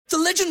The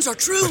legends are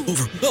true.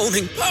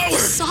 Overwhelming power!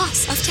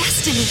 Sauce of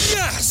destiny.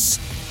 Yes!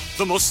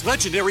 The most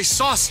legendary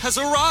sauce has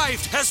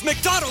arrived as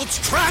McDonald's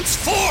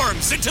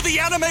transforms into the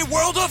anime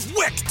world of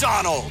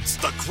WickDonald's.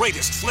 The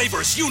greatest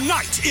flavors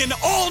unite in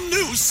all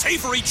new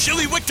savory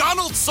chili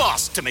McDonald's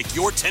sauce to make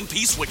your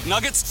 10-piece Wick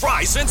Nuggets,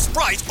 fries, and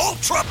Sprite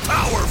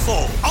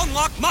ultra-powerful.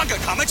 Unlock manga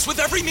comics with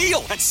every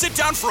meal and sit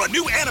down for a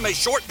new anime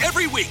short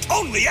every week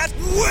only at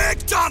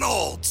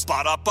WickDonald's.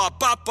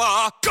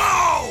 Ba-da-ba-ba-ba,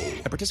 go!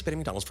 At participating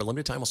McDonald's for a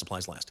limited time while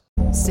supplies last.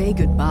 Say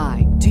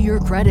goodbye to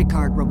your credit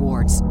card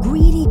rewards.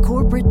 Greedy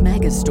corporate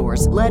mega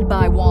stores, led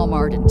by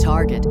Walmart and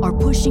Target, are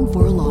pushing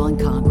for a law in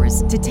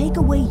Congress to take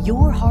away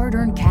your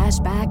hard-earned cash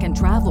back and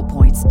travel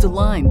points to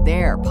line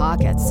their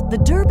pockets. The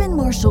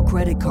Durbin-Marshall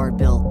credit card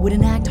bill would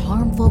enact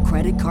harmful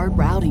credit card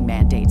routing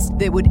mandates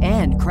that would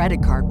end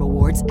credit card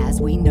rewards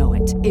as we know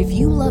it. If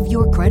you love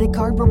your credit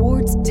card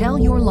rewards, tell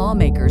your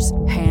lawmakers,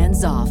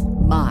 hands off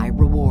my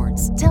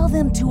rewards. Tell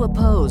them to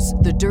oppose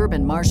the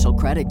Durbin-Marshall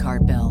credit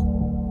card bill.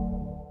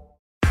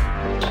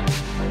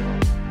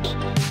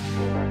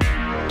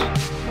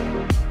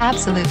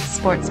 Absolute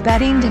sports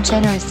betting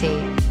degeneracy.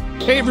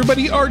 Hey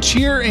everybody, Arch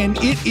here, and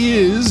it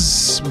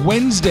is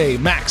Wednesday.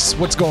 Max,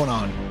 what's going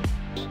on?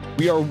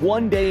 We are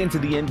one day into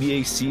the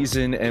NBA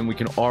season, and we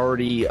can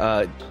already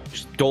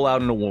dole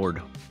out an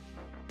award.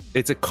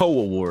 It's a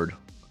co-award.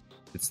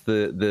 It's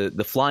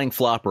the Flying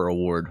Flopper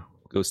Award.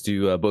 Goes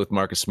to both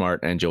Marcus Smart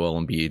and Joel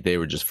Embiid. They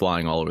were just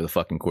flying all over the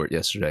fucking court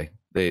yesterday.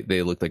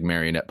 They looked like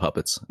marionette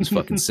puppets. It's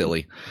fucking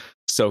silly.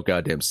 So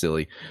goddamn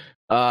silly.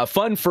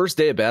 Fun first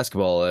day of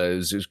basketball. It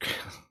was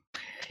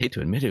I hate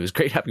to admit it was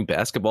great having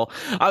basketball.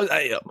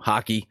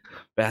 Hockey,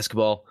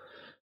 basketball.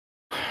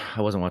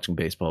 I wasn't watching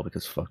baseball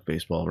because fuck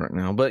baseball right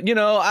now. But, you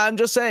know, I'm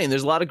just saying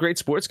there's a lot of great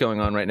sports going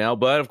on right now.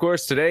 But, of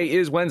course, today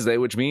is Wednesday,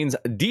 which means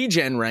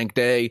Degen rank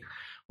day.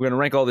 We're going to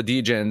rank all the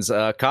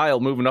Degens. Kyle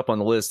moving up on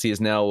the list. He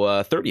is now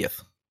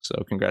 30th. So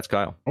congrats,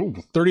 Kyle. Oh,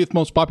 30th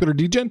most popular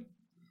Degen?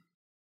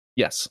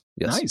 Yes.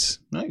 Nice.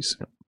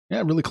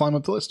 Yeah, really climb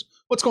up the list.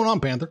 What's going on,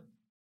 Panther?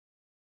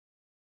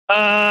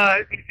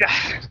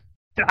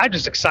 I'm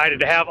just excited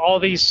to have all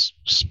these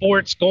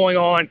sports going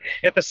on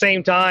at the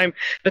same time.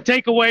 The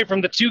takeaway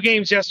from the two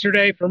games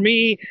yesterday for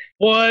me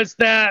was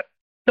that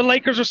the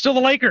Lakers are still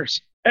the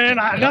Lakers. And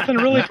nothing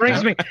really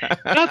brings me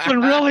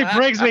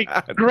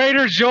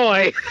greater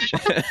joy.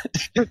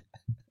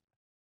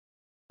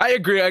 I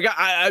agree.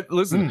 I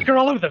listen. They're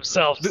all over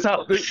themselves.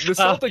 So the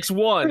Celtics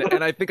won,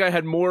 and I think I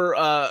had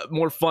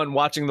more fun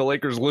watching the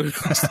Lakers lose.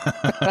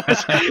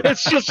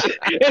 it's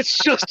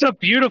just a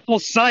beautiful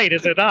sight,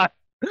 is it not?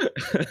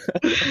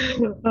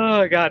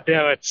 Oh, God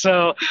damn it.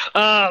 So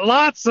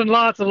lots and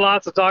lots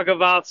to talk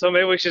about. So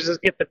maybe we should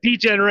just get the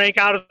Degen rank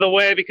out of the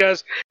way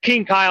because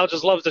King Kyle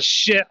just loves to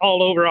shit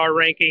all over our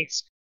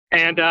rankings.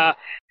 And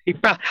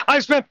I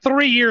spent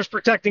 3 years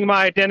protecting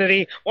my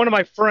identity. One of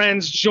my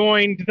friends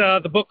joined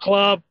the book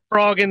club.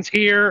 Froggin's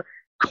here.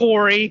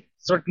 Corey,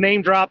 sort of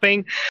name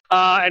dropping.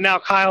 And now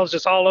Kyle's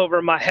just all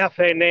over my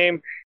Hefe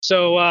name.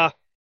 So I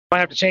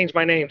have to change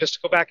my name just to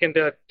go back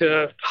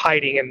into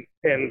hiding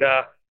and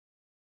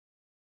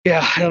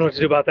yeah, I don't know what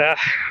to do about that.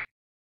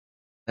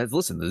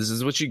 Listen, this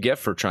is what you get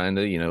for trying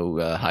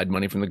to, hide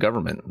money from the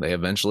government.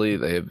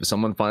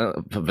 Someone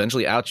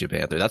eventually out you,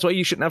 Panther. That's why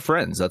you shouldn't have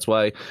friends. That's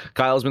why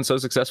Kyle's been so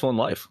successful in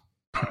life.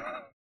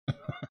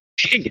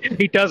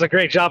 He does a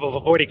great job of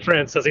avoiding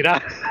friends, does he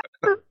not?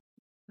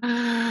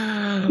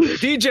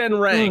 Degen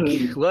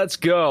rank, let's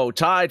go.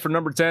 Tied for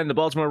number 10, the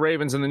Baltimore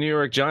Ravens and the New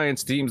York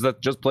Giants, teams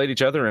that just played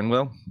each other, and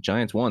well,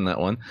 Giants won that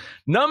one.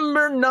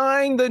 Number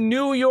 9, the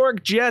New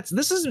York Jets.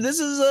 This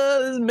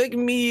is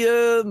making me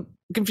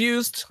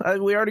confused.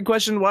 We already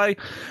questioned why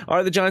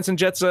are the Giants and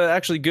Jets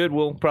actually good.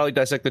 We'll probably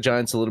dissect the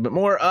Giants a little bit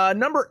more.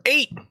 Number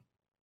 8,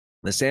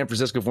 the San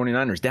Francisco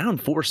 49ers, down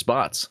 4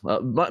 spots.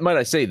 Might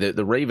I say that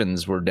the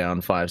Ravens were down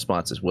 5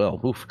 spots as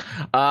well. Oof.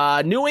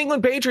 New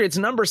England Patriots,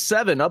 number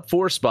 7, up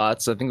 4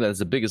 spots. I think that's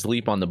the biggest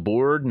leap on the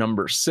board.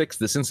 Number 6,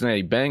 the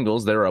Cincinnati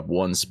Bengals, they're up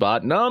 1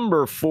 spot.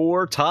 Number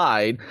 4,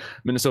 tied.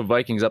 Minnesota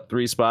Vikings up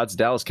 3 spots.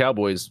 Dallas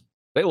Cowboys,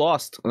 they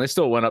lost, and they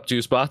still went up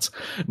 2 spots.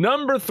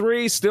 Number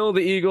 3, still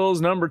the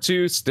Eagles. Number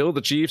 2, still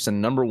the Chiefs.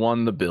 And number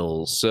 1, the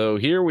Bills. So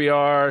here we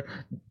are,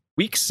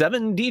 week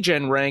 7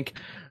 Degen rank.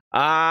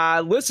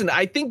 Listen,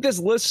 I think this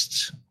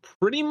list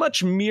pretty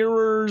much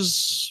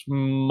mirrors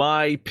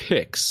my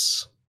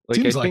picks.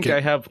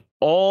 I have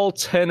all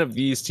 10 of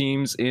these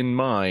teams in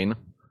mind.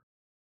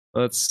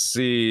 Let's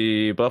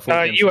see.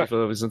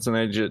 Buffalo,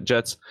 Cincinnati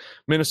Jets,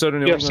 Minnesota,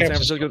 New England, San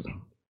Francisco.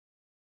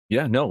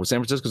 Yeah, no, San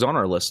Francisco's on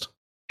our list.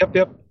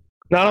 Yep.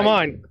 Not on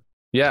mine.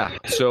 Yeah,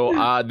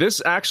 so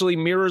this actually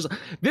mirrors.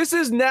 This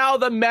is now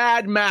the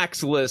Mad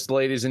Max list,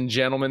 ladies and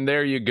gentlemen.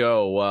 There you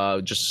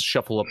go. Just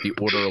shuffle up the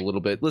order a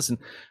little bit. Listen,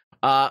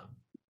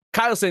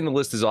 Kyle's saying the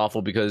list is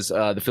awful because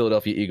the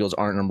Philadelphia Eagles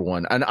aren't number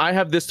one. And I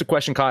have this to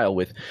question Kyle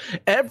with.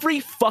 Every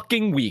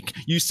fucking week,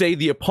 you say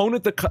the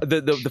opponent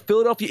the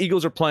Philadelphia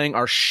Eagles are playing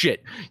are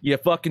shit. You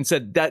fucking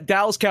said that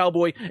Dallas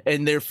Cowboy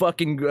and their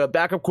fucking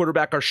backup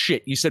quarterback are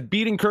shit. You said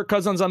beating Kirk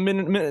Cousins on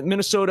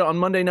Minnesota on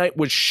Monday night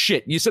was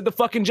shit. You said the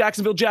fucking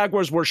Jacksonville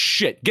Jaguars were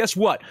shit. Guess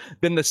what?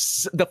 Then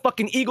the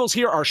fucking Eagles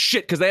here are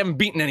shit because they haven't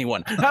beaten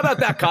anyone. How about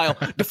that, Kyle?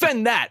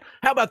 Defend that.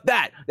 How about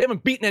that? They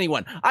haven't beaten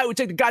anyone. I would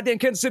take the goddamn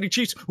Kansas City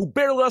Chiefs, who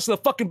barely lost to the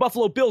fucking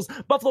Buffalo Bills.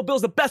 Buffalo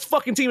Bills, the best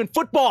fucking team in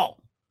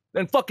football.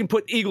 Then fucking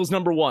put Eagles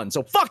number one.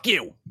 So fuck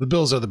you. The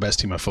Bills are the best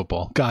team of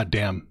football. God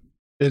damn.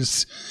 We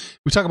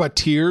talk about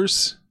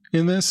tiers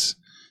in this.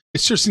 It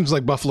sure seems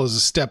like Buffalo's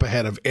a step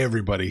ahead of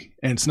everybody,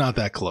 and it's not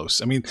that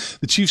close. I mean,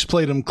 the Chiefs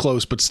played them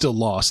close, but still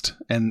lost.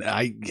 And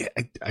I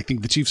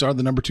think the Chiefs are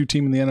the number 2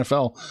 team in the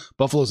NFL.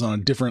 Buffalo's on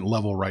a different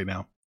level right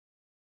now.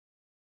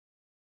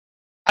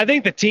 I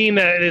think the team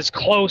that is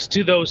close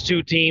to those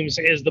two teams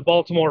is the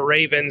Baltimore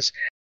Ravens.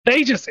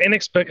 They just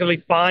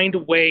inexplicably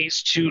find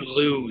ways to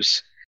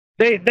lose.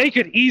 They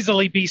could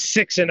easily be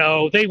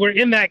 6-0. They were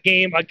in that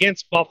game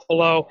against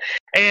Buffalo,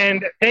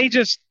 and they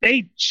just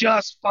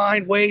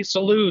find ways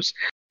to lose.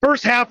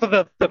 First half of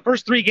the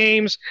first 3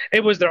 games,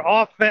 it was their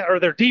offense or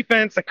their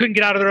defense that couldn't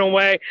get out of their own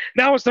way.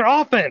 Now it's their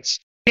offense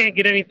can't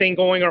get anything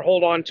going or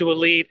hold on to a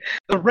lead.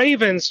 The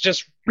Ravens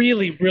just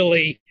really,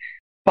 really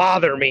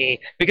bother me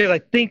because I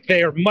think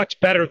they are much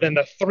better than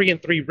the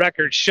 3-3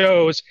 record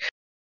shows.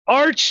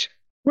 Arch,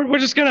 we're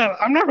just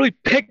I'm not really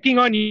picking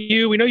on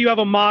you. We know you have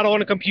a model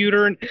on a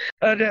computer and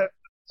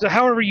so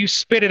however you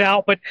spit it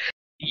out, but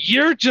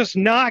you're just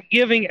not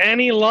giving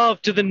any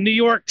love to the New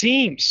York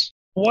teams.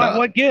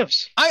 What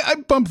gives? I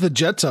bumped the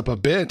Jets up a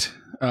bit.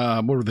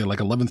 What were they, like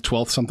 11th,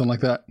 12th, something like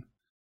that?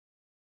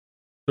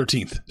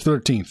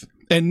 13th.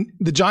 And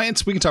the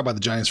Giants, we can talk about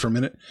the Giants for a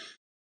minute.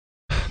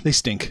 They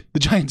stink. The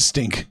Giants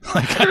stink.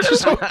 Like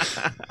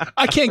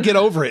I can't get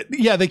over it.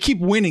 Yeah, they keep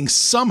winning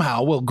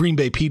somehow. Well, Green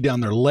Bay peed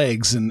down their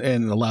legs and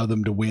allow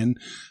them to win.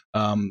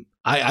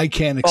 I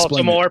can't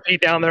explain. Baltimore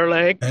peed down their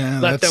leg,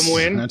 let them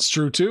win. That's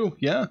true too.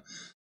 Yeah.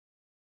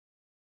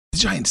 The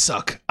Giants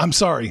suck. I'm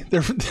sorry.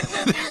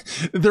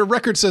 Their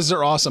record says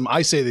they're awesome.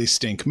 I say they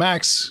stink.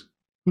 Max,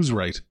 who's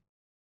right?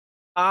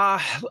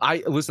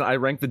 I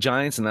rank the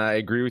Giants, and I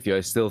agree with you. I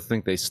still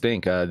think they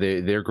stink.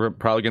 They're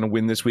probably going to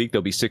win this week.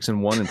 They'll be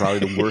 6-1, and probably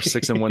the worst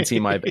 6-1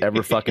 team I've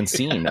ever fucking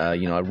seen.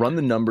 I run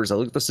the numbers. I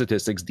look at the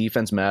statistics.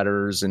 Defense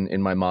matters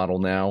in my model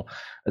now,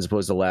 as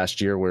opposed to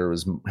last year where it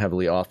was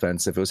heavily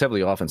offense. If it was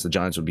heavily offense, the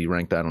Giants would be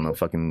ranked, I don't know,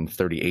 fucking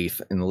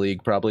 38th in the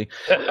league probably.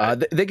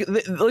 They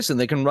listen.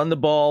 They can run the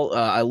ball.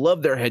 I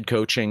love their head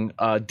coaching.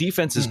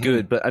 Defense is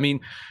good, but I mean.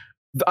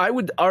 I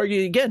would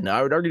argue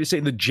to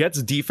say the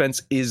Jets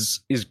defense is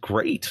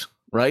great,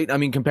 right? I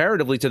mean,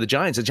 comparatively to the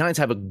Giants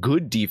have a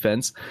good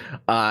defense.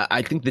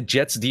 I think the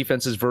Jets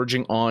defense is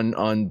verging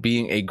on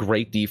being a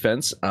great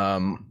defense.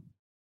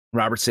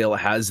 Robert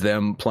Saleh has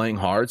them playing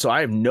hard, so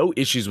I have no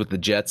issues with the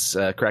Jets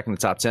cracking the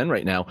top 10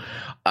 right now.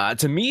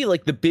 To me,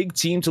 like the big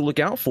team to look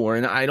out for,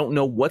 and I don't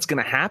know what's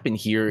going to happen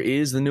here,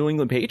 is the New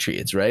England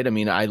Patriots, right? I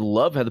mean, I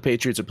love how the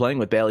Patriots are playing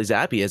with Bailey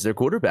Zappi as their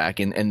quarterback,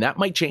 and that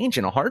might change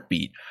in a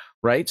heartbeat.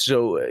 Right.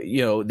 So,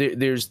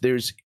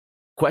 there's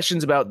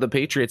questions about the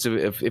Patriots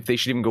if they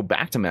should even go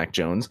back to Mac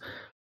Jones.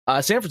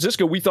 San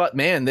Francisco, we thought,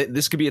 man,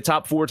 this could be a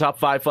top 4, top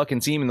 5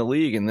 fucking team in the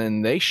league. And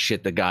then they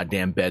shit the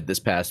goddamn bed this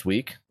past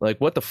week. Like,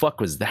 what the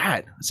fuck was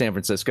that, San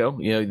Francisco?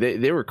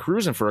 They were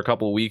cruising for a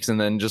couple of weeks and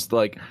then just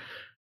like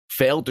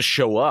failed to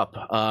show up.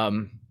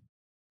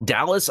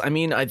 Dallas, I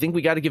mean, I think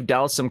we got to give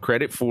Dallas some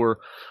credit for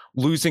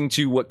losing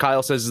to what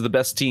Kyle says is the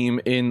best team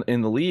in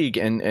the league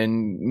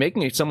and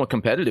making it somewhat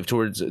competitive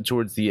towards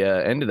the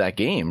end of that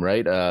game,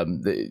 right?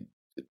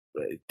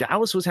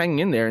 Dallas was hanging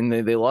in there, and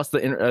they lost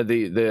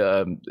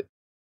the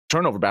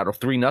turnover battle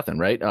 3-0,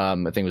 right? I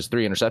think it was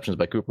 3 interceptions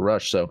by Cooper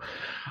Rush. So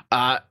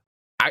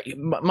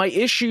my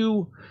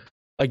issue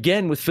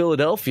again with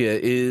Philadelphia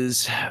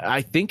is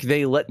I think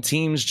they let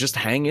teams just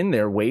hang in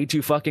there way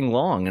too fucking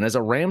long. And as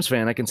a Rams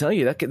fan, I can tell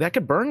you that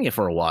could burn you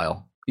for a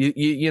while.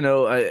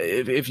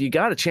 If you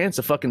got a chance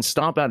to fucking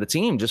stomp out a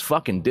team, just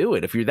fucking do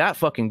it. If you're that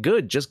fucking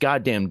good, just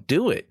goddamn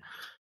do it.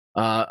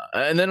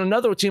 And then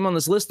another team on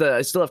this list that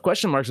I still have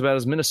question marks about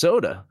is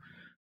Minnesota.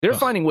 They're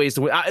finding ways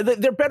to win.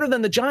 They're better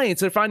than the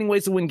Giants. They're finding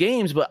ways to win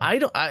games, but I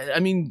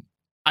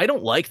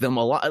don't like them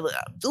a lot.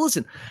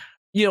 Listen,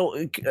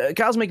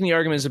 Kyle's making the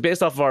argument is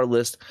based off of our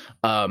list.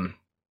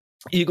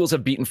 Eagles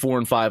have beaten 4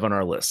 and 5 on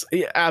our list.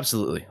 Yeah,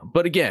 absolutely.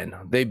 But again,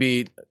 they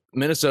beat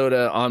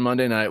Minnesota on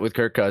Monday night with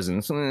Kirk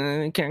Cousins.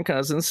 Kirk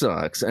Cousins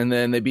sucks. And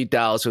then they beat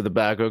Dallas with a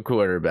backup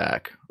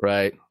quarterback,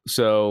 right?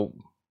 So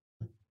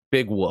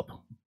big whoop,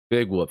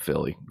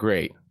 Philly.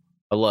 Great.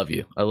 I love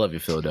you,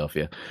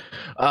 Philadelphia.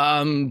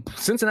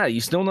 Cincinnati,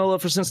 you still no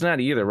love for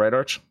Cincinnati either, right,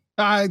 Arch?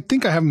 I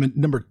think I have him at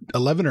number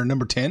 11 or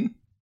number 10.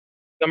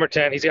 Number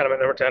 10. He's got him at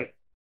number 10.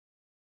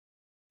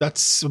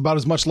 That's about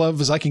as much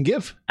love as I can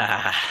give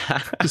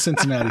to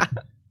Cincinnati.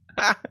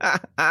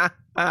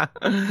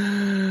 Oh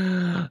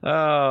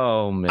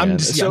man,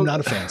 I'm not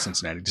a fan of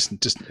Cincinnati.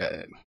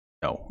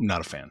 No, I'm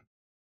not a fan.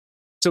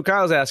 So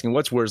Kyle's asking,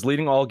 what's worse,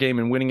 leading all game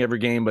and winning every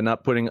game, but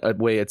not putting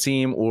away a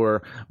team,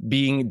 or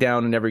being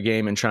down in every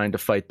game and trying to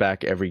fight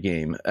back every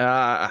game?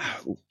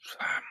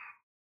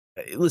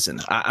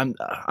 Listen, I'm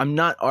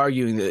not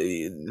arguing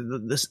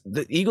that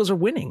the Eagles are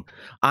winning.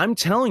 I'm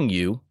telling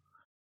you,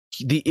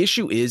 the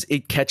issue is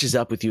it catches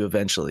up with you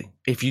eventually.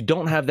 If you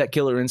don't have that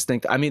killer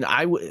instinct, I mean,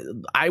 I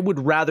would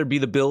rather be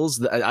the Bills.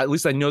 At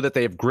least I know that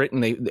they have grit,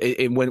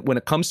 and when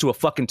it comes to a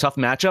fucking tough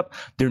matchup,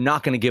 they're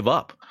not going to give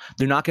up.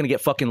 They're not going to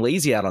get fucking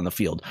lazy out on the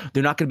field.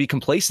 They're not going to be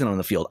complacent on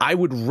the field. I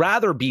would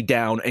rather be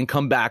down and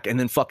come back and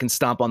then fucking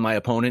stomp on my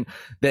opponent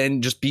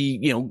than just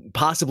be,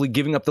 possibly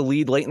giving up the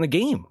lead late in the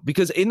game.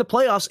 Because in the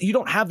playoffs, you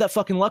don't have that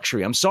fucking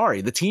luxury. I'm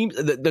sorry.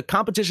 The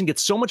competition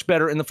gets so much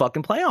better in the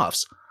fucking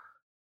playoffs.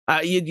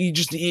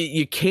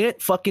 You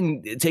can't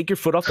fucking take your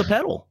foot off the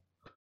pedal.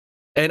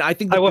 And I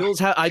think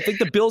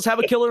the Bills have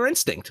a killer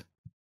instinct.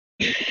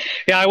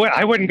 Yeah,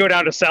 I wouldn't go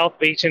down to South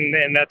Beach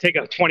and take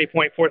a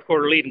 20-point fourth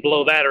quarter lead and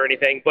blow that or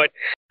anything. But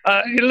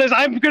Liz,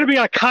 I'm going to be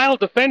a Kyle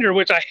defender,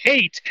 which I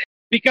hate,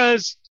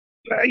 because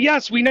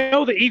yes, we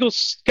know the Eagles'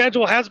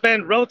 schedule has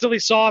been relatively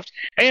soft,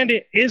 and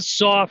it is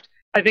soft.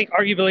 I think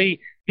arguably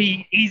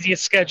the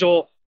easiest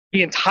schedule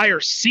the entire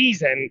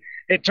season.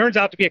 It turns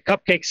out to be a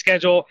cupcake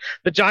schedule.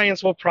 The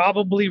Giants will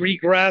probably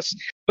regress.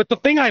 But the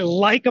thing I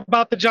like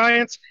about the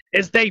Giants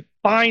is they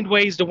find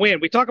ways to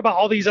win. We talk about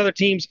all these other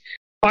teams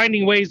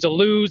finding ways to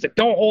lose, that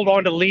don't hold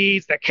on to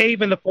leads, that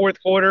cave in the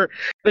fourth quarter.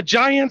 The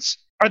Giants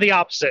are the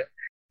opposite.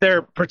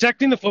 They're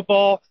protecting the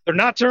football. They're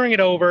not turning it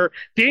over.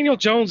 Daniel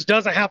Jones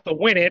doesn't have to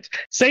win it.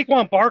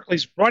 Saquon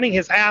Barkley's running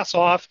his ass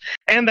off,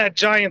 and that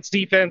Giants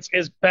defense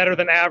is better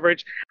than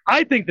average.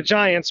 I think the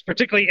Giants,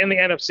 particularly in the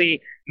NFC,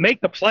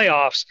 make the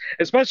playoffs,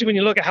 especially when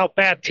you look at how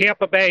bad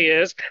Tampa Bay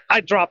is.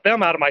 I'd drop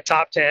them out of my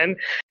top 10.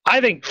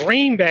 I think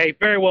Green Bay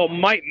very well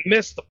might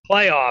miss the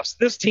playoffs.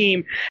 This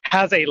team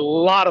has a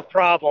lot of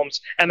problems,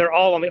 and they're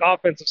all on the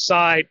offensive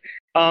side.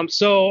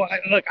 So,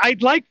 look,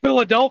 I'd like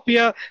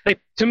Philadelphia.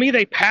 To me,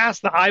 they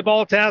passed the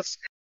eyeball test.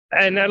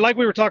 And like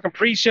we were talking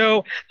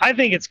pre-show, I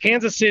think it's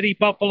Kansas City,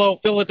 Buffalo,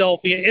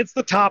 Philadelphia. It's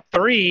the top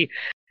three.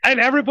 And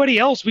everybody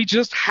else, we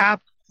just have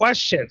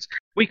questions.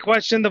 We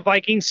question the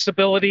Vikings'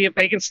 stability, if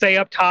they can stay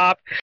up top.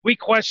 We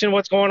question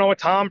what's going on with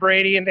Tom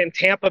Brady and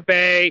Tampa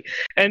Bay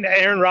and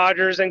Aaron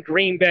Rodgers and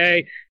Green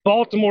Bay.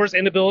 Baltimore's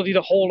inability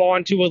to hold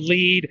on to a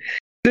lead.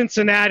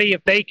 Cincinnati,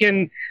 if they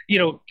can,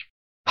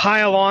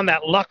 pile on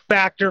that luck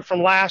factor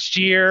from last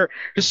year.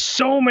 There's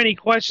so many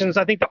questions.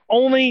 I think the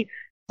only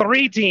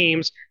three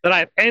teams that I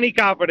have any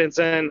confidence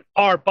in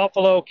are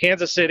Buffalo,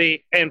 Kansas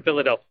City, and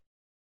Philadelphia.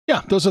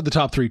 Yeah, those are the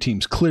top three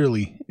teams.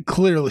 Clearly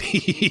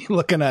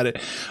looking at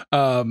it.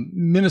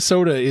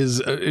 Minnesota is,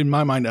 in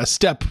my mind, a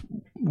step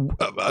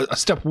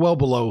well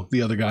below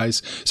the other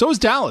guys. So is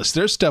Dallas.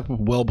 They're a step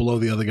well below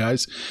the other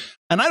guys.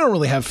 And I don't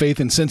really have faith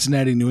in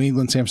Cincinnati, New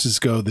England, San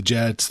Francisco, the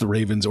Jets, the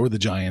Ravens, or the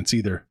Giants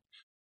either.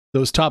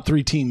 Those top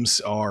three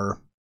teams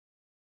are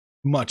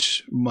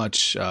much,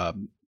 much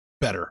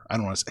better. I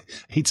don't want to say.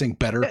 I hate saying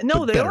better.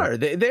 No, they better. are.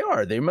 They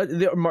are.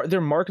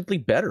 They're markedly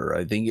better,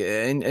 I think.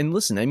 And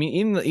listen, I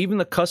mean, even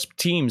the cusp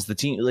teams, the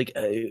team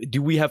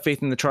do we have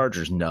faith in the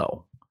Chargers?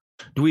 No.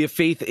 Do we have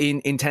faith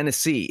in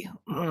Tennessee?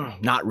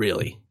 Not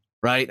really.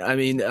 Right. I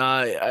mean,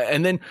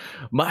 and then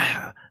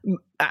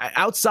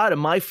outside of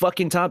my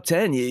fucking top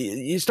 10,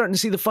 you're starting to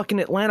see the fucking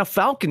Atlanta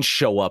Falcons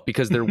show up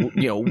because they're,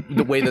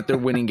 the way that they're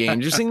winning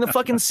games. You're seeing the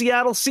fucking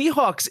Seattle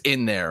Seahawks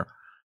in there.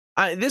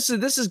 This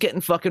is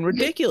getting fucking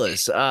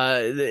ridiculous.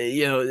 I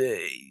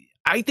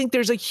think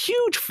there's a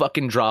huge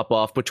fucking drop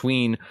off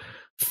between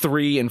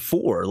 3 and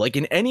 4. Like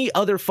in any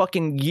other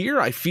fucking year,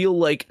 I feel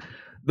like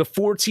the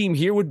 4 team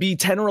here would be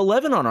 10 or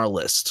 11 on our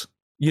list.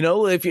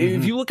 If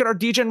you look at our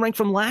DGen rank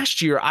from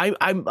last year,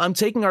 I'm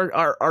taking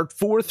our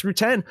 4 through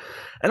 10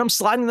 and I'm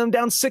sliding them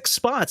down 6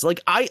 spots. Like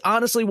I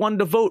honestly wanted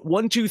to vote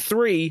 1, 2,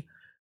 3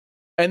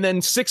 and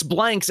then 6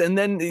 blanks and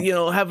then,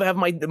 have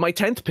my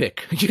 10th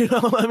pick,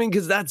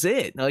 because that's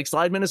it. Like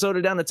slide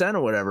Minnesota down to 10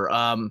 or whatever.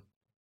 I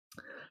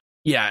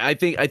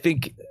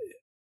think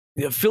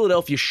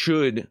Philadelphia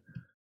should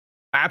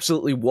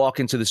absolutely walk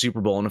into the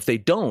Super Bowl, and if they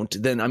don't,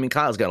 then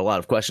Kyle's got a lot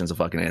of questions to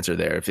fucking answer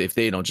there. If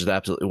they don't just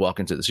absolutely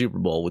walk into the Super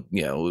Bowl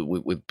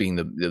with being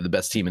the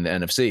best team in the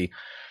NFC,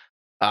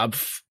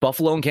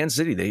 Buffalo and Kansas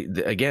City,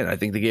 they again, I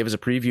think they gave us a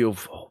preview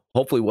of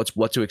hopefully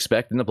what to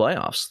expect in the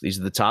playoffs. These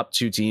are the top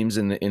 2 teams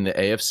in the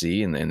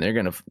AFC, and they're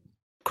going to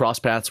cross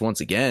paths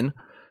once again.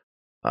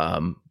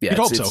 You'd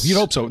hope so.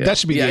 Yeah. That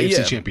should be the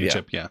AFC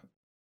Championship. Yeah.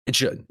 It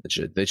should.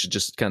 They should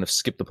just kind of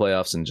skip the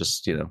playoffs and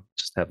just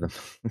have them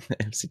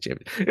AFC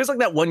champion. It's like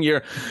that one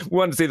year we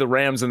wanted to see the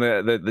Rams and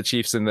the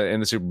Chiefs in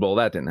the Super Bowl.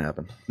 That didn't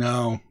happen.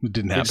 No, it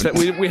didn't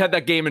happen. We had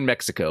that game in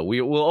Mexico. We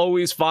will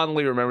always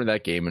fondly remember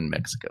that game in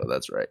Mexico.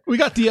 That's right. We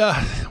got the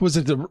was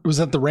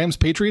that the Rams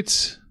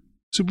Patriots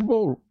Super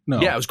Bowl?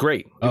 No. Yeah, it was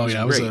great. That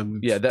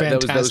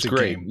was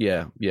great.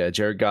 Game. Yeah.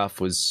 Jared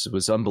Goff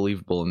was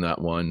unbelievable in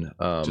that one.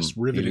 Just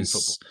riveting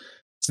football.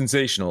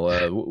 Sensational.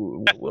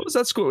 What was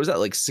that score? Was that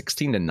like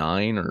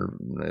 16-9 or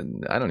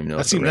I don't even know.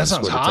 That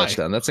sounds high.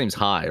 Touchdown. That seems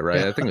high, right?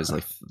 Yeah. I think it was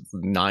like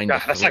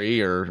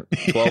 9-3 or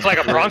 12. It's like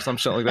a or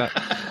something like that.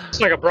 It's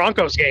like a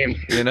Broncos game.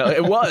 You know,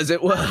 it was.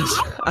 Oh,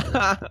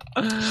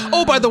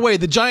 by the way,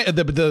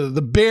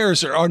 the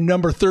Bears are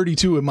number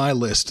 32 in my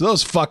list.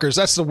 Those fuckers.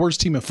 That's the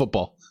worst team in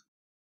football.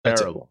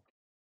 Terrible.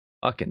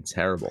 Fucking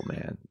terrible,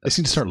 man. They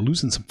seem to start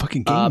losing some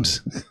fucking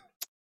games.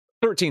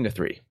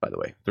 13-3, by the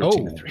way.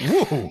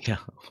 13-3. Yeah.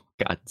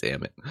 God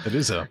damn it. That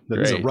is a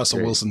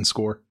Russell Wilson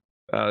score.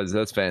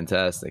 That's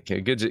fantastic.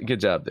 Good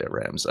job there,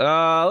 Rams.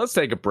 Let's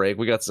take a break.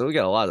 We got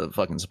a lot of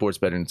fucking sports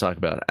betting to talk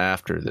about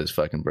after this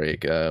fucking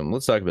break.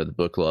 Let's talk about the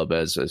book club.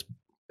 As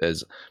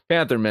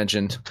Panther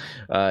mentioned,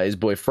 his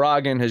boy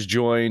Froggen has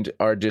joined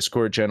our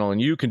Discord channel,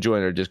 and you can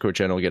join our Discord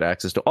channel, get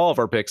access to all of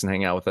our picks, and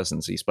hang out with us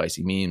and see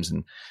spicy memes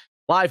and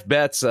live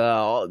bets.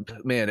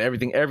 Man,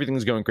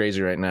 everything's going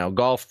crazy right now.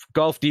 Golf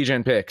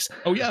DGen picks.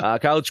 Oh yeah.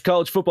 College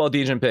football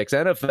DGen picks.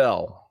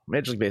 NFL,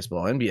 Major League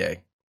Baseball, NBA,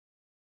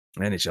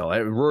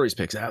 NHL. Rory's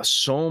picks. I have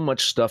so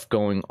much stuff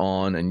going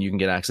on, and you can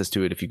get access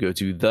to it if you go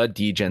to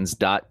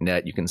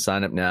thedegens.net. You can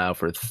sign up now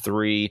for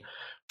 3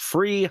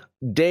 free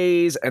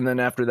days, and then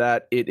after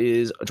that, it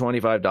is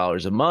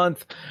 $25 a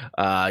month.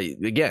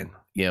 Again,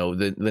 you know,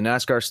 the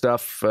NASCAR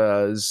stuff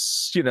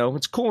is, you know,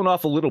 it's cooling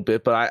off a little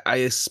bit, but I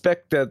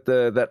expect that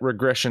that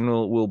regression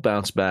will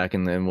bounce back,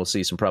 and then we'll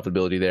see some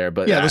profitability there.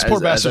 But yeah, those poor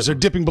bastards are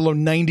dipping below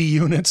 90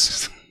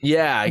 units.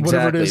 Yeah,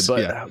 exactly.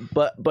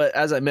 But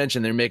as I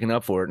mentioned, they're making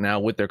up for it now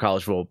with their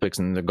college football picks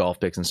and their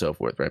golf picks and so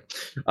forth, right?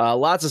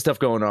 Lots of stuff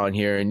going on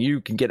here, and you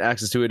can get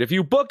access to it if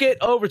you book it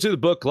over to the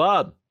book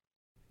club.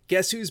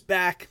 Guess who's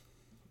back?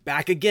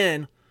 Back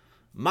again.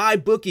 My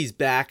bookie's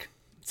back.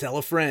 Tell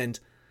a friend.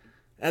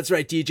 That's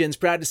right, DGen's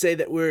proud to say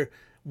that we're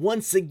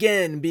once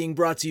again being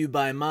brought to you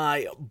by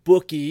my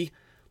bookie.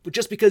 But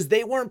just because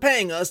they weren't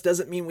paying us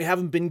doesn't mean we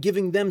haven't been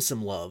giving them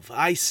some love.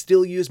 I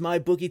still use my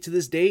bookie to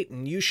this date,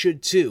 and you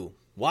should too.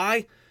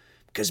 Why?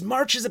 Because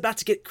March is about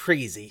to get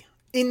crazy.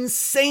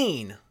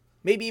 Insane.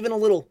 Maybe even a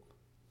little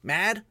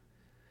mad.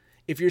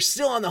 If you're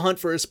still on the hunt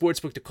for a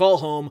sportsbook to call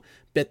home,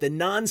 bet the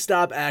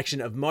non-stop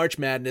action of March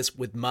Madness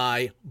with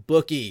my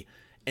bookie.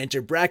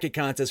 Enter bracket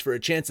contests for a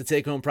chance to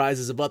take home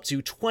prizes of up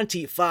to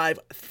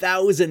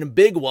 25,000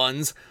 big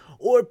ones,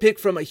 or pick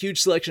from a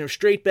huge selection of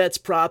straight bets,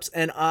 props,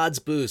 and odds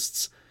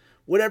boosts.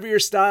 Whatever your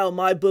style,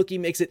 MyBookie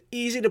makes it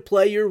easy to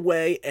play your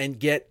way and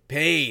get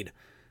paid.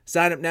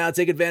 Sign up now,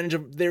 take advantage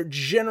of their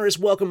generous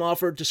welcome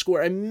offer to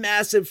score a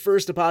massive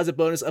first deposit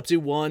bonus up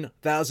to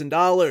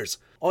 $1,000.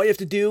 All you have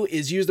to do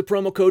is use the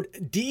promo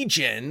code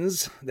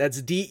DEGENS,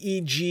 that's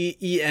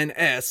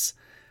DEGENS,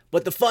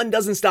 but the fun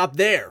doesn't stop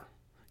there.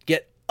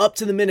 Get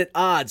up-to-the-minute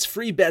odds,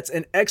 free bets,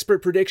 and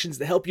expert predictions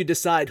to help you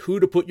decide who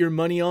to put your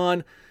money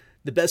on.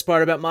 The best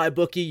part about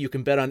MyBookie, you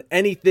can bet on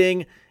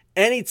anything,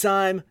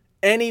 anytime,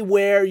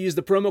 anywhere. Use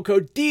the promo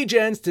code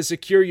DEGENS to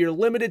secure your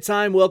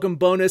limited-time welcome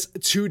bonus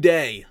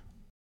today.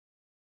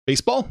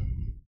 Baseball,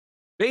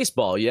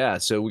 yeah.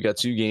 So we got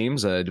 2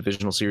 games,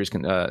 divisional series,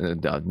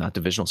 not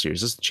divisional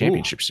series. This is the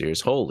championship series.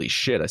 Holy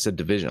shit! I said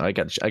division. I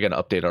got to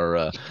update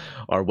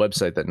our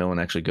website that no one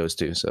actually goes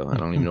to. So I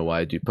don't even know why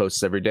I do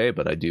posts every day,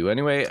 but I do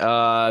anyway.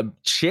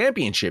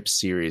 Championship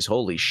series.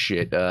 Holy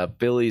shit!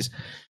 Phillies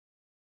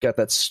got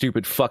that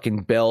stupid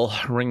fucking bell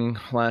ringing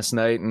last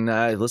night, and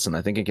listen,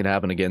 I think it can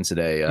happen again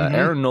today.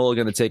 Aaron Nola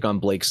going to take on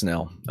Blake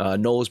Snell.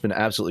 Nola's been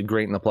absolutely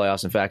great in the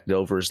playoffs. In fact,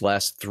 over his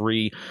last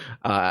 3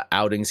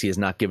 outings, he has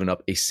not given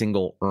up a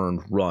single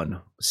earned run.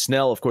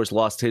 Snell, of course,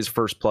 lost his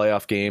first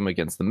playoff game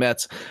against the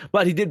Mets,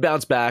 but he did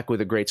bounce back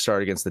with a great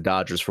start against the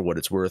Dodgers for what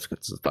it's worth.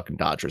 It's the fucking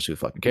Dodgers. Who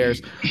fucking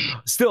cares?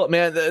 Still,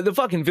 man, the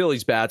fucking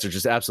Phillies bats are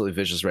just absolutely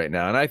vicious right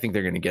now, and I think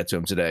they're going to get to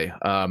him today.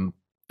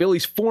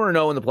 Phillies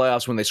 4-0 in the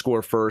playoffs when they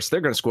score first.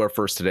 They're going to score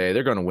first today.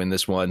 They're going to win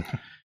this one.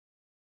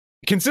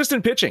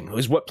 Consistent pitching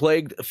is what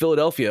plagued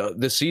Philadelphia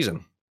this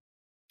season.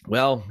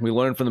 Well, we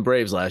learned from the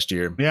Braves last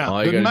year. Yeah,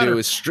 all you got to do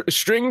is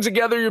string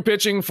together your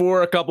pitching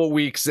for a couple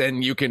weeks,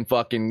 and you can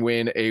fucking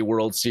win a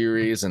World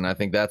Series. And I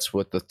think that's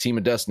what the team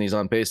of destiny's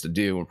on pace to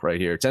do right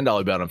here.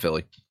 $10 bet on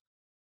Philly.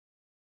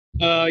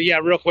 Yeah,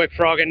 real quick,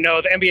 Frog. And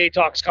no, the NBA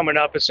talk's coming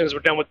up as soon as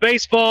we're done with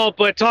baseball.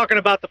 But talking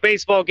about the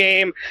baseball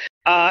game,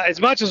 as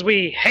much as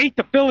we hate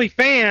the Philly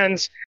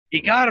fans,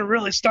 you got to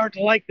really start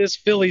to like this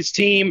Phillies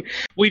team.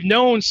 We've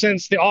known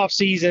since the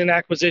offseason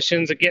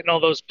acquisitions of getting all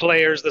those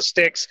players, the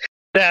sticks,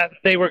 that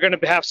they were going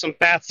to have some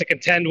bats to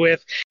contend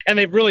with, and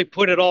they've really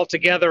put it all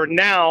together.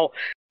 Now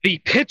the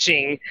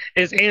pitching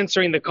is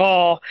answering the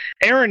call.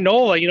 Aaron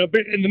Nola, you know,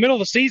 in the middle of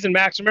the season,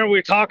 Max, remember we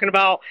were talking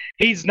about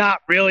he's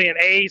not really an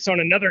ace on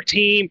another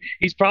team.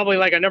 He's probably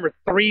like a number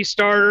 3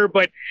 starter,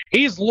 but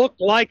he's looked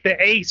like the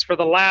ace for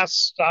the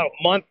last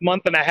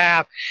month and a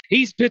half.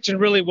 He's pitching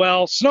really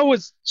well. So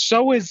is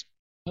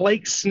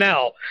Blake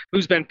Snell,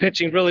 who's been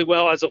pitching really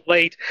well as of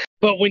late.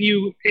 But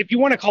if you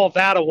want to call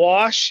that a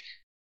wash,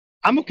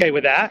 I'm okay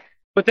with that.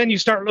 But then you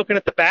start looking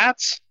at the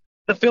bats.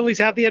 The Phillies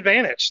have the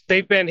advantage.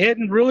 They've been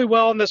hitting really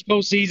well in this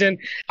postseason.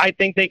 I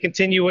think they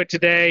continue it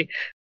today.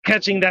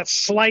 catching that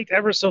slight,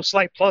 ever so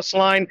slight plus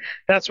line.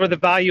 That's where the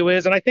value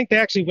is. And I think they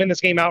actually win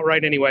this game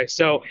outright anyway.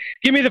 So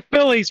give me the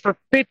Phillies for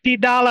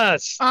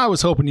 $50. I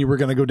was hoping you were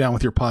going to go down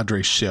with your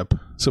Padres ship,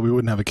 so we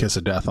wouldn't have a kiss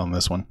of death on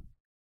this one.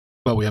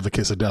 But we have a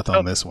kiss of death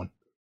on this one.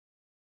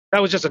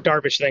 That was just a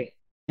Darvish thing.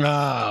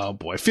 Oh,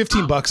 boy.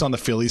 $15 on the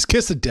Phillies.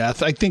 Kiss of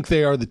death. I think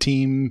they are the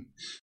team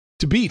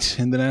to beat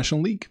in the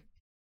National League.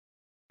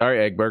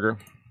 Sorry, Egg Burger.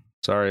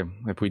 Sorry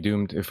if we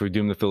doomed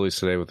the Phillies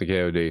today with the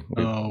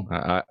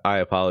KOD. I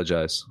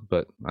apologize,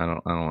 but I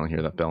don't want to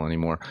hear that bell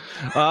anymore.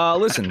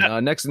 Listen,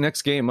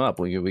 next game up,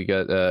 we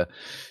got the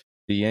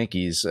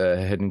Yankees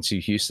heading to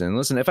Houston.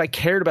 Listen, if I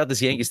cared about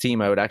this Yankees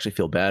team, I would actually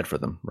feel bad for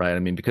them, right? I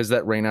mean, because of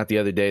that rain out the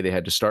other day, they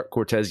had to start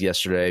Cortez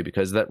yesterday.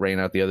 Because of that rain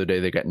out the other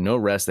day, they got no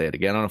rest. They had to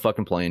get on a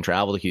fucking plane,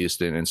 travel to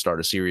Houston, and start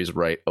a series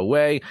right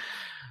away,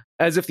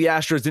 as if the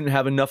Astros didn't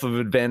have enough of an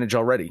advantage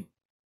already.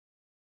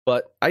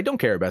 But I don't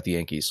care about the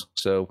Yankees,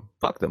 so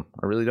fuck them.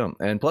 I really don't.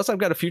 And plus, I've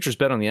got a futures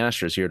bet on the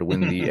Astros here to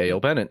win the AL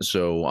pennant,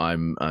 so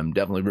I'm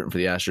definitely rooting for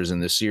the Astros in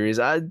this series.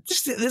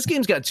 This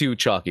game's got too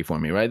chalky for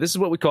me, right? This is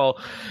what we call,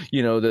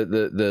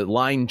 the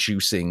line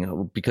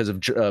juicing because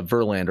of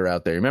Verlander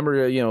out there.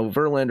 Remember,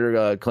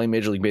 Verlander claimed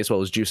Major League Baseball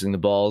was juicing the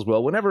balls.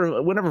 Well, whenever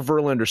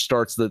Verlander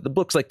starts, the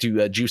books like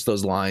to juice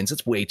those lines.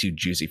 It's way too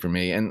juicy for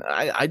me, and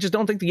I just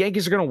don't think the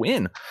Yankees are going to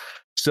win.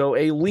 So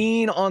a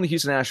lean on the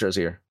Houston Astros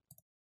here.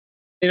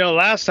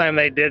 Last time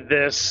they did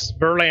this,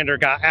 Verlander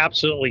got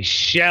absolutely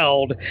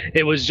shelled.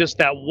 It was just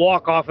that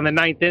walk-off in the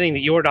ninth inning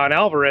that Yordan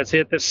Alvarez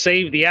hit that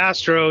saved the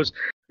Astros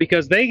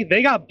because they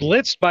got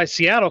blitzed by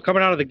Seattle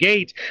coming out of the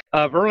gate.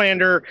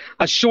 Verlander,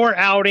 a short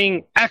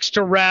outing,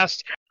 extra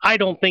rest. I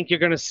don't think you're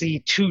going to see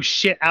two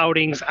shit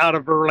outings out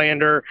of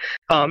Verlander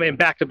in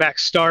back-to-back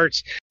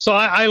starts. So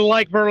I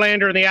like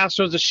Verlander and the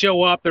Astros to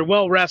show up. They're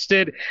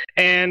well-rested,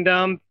 and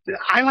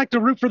I like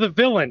to root for the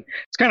villain.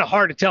 It's kind of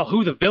hard to tell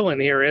who the villain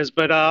here is,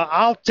 but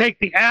I'll take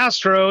the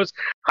Astros.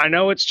 I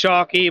know it's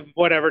chalky,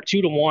 whatever,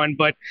 2-1,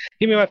 but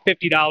give me about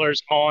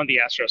 $50 on the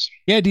Astros.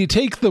 Yeah, do you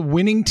take the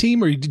winning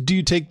team, or do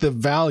you take the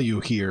value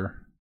here?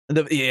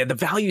 The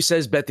value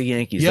says bet the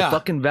Yankees. Yeah. The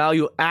fucking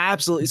value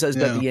absolutely says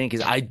bet the Yankees.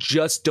 I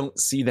just don't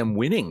see them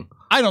winning.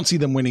 I don't see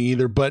them winning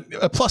either, but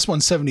a plus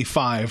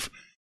 175,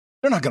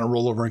 they're not going to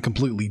roll over and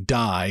completely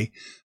die.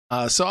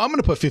 So I'm going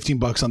to put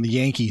 $15 on the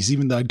Yankees,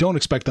 even though I don't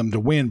expect them to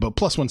win, but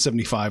plus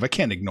 175, I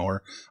can't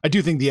ignore. I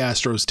do think the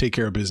Astros take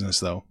care of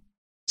business, though.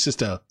 It's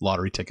just a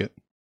lottery ticket.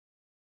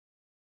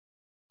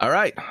 All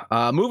right.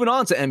 Moving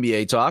on to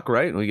NBA talk,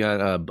 right? We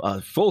got a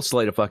full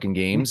slate of fucking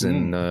games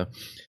and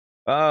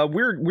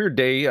weird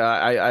day.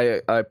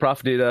 I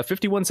profited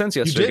 51 cents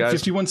yesterday, guys.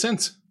 51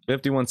 cents.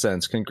 51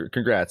 cents.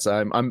 Congrats.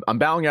 I'm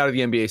bowing out of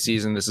the NBA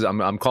season.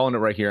 I'm calling it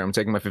right here. I'm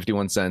taking my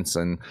 51 cents,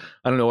 and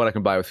I don't know what I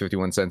can buy with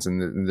 51 cents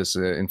in this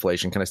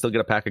inflation. Can I still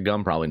get a pack of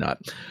gum? Probably not.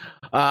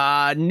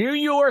 New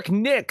York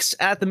Knicks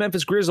at the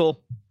Memphis Grizzlies.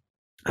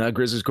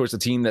 Grizzlies, of course, a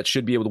team that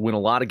should be able to win a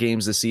lot of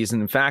games this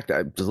season. In fact,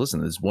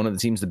 listen, it's one of the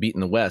teams to beat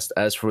in the West.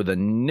 As for the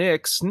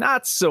Knicks,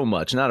 not so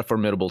much. Not a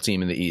formidable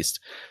team in the East.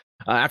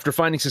 After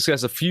finding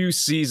success a few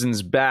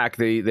seasons back,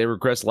 they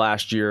regressed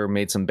last year,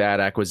 made some bad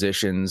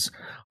acquisitions,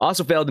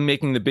 also failed in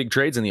making the big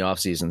trades in the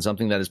offseason,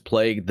 something that has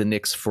plagued the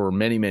Knicks for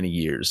many, many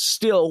years.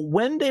 Still,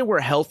 when they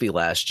were healthy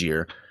last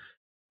year,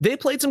 they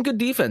played some good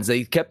defense.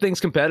 They kept things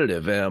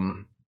competitive.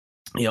 In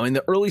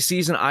the early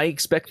season, I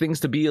expect things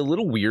to be a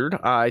little weird.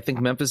 I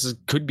think Memphis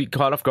could be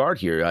caught off guard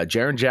here.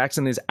 Jaren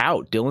Jackson is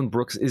out. Dylan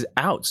Brooks is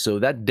out. So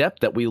that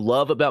depth that we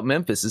love about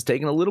Memphis is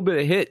taking a little bit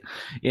of hit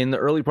in the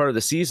early part of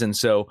the season.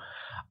 So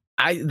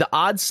the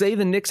odds say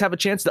the Knicks have a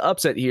chance to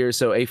upset here,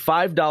 so a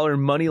 $5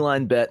 money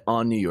line bet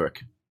on New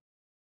York.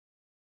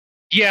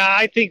 Yeah,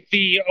 I think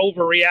the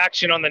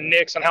overreaction on the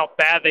Knicks on how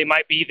bad they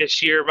might be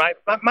this year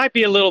might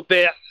be a little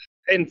bit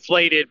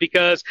inflated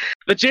because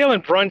the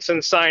Jalen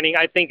Brunson signing,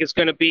 I think, is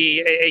going to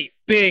be a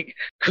big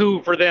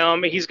coup for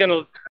them. He's going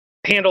to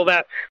handle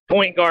that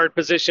point guard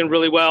position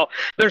really well.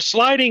 They're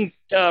sliding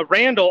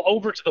Randall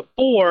over to the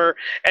 4,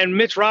 and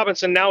Mitch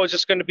Robinson now is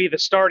just going to be the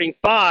starting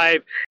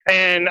 5.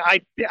 And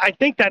I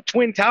think that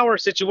Twin Tower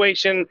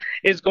situation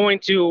is going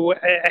to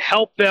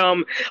help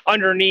them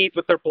underneath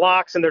with their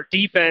blocks and their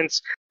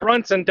defense.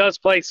 Brunson does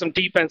play some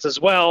defense as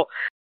well.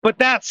 But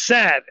that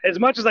said, as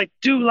much as I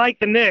do like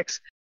the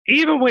Knicks,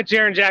 even with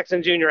Jaren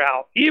Jackson Jr.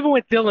 out, even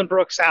with Dylan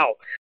Brooks out,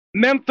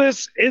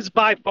 Memphis is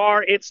by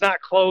far, it's not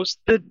close,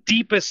 the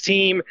deepest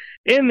team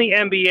in the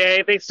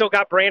NBA. They still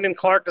got Brandon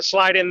Clark to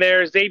slide in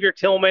there. Xavier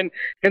Tillman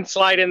can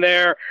slide in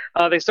there.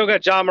 They still got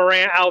John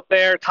Morant out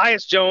there.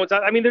 Tyus Jones.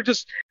 I mean, they're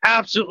just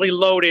absolutely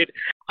loaded.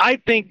 I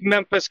think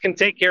Memphis can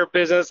take care of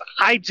business.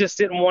 I just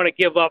didn't want to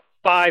give up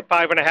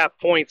 5.5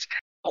 points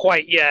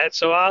quite yet.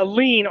 So I'll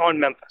lean on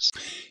Memphis.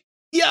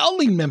 Yeah, I'll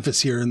lean Memphis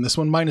here in this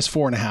one, minus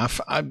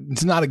 4.5.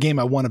 It's not a game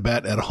I want to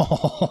bet at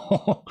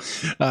all.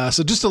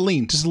 So just a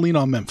lean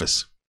on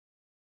Memphis.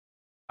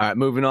 All right,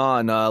 moving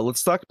on.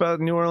 Let's talk about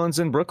New Orleans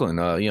and Brooklyn.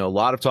 A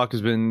lot of talk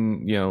has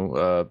been,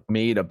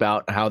 made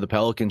about how the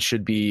Pelicans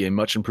should be a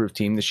much improved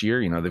team this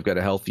year. They've got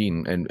a healthy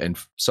and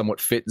somewhat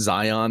fit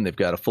Zion. They've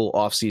got a full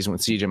offseason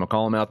with CJ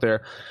McCollum out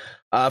there.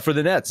 For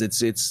the Nets,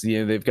 it's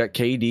they've got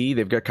KD,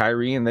 they've got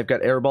Kyrie, and they've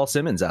got Airball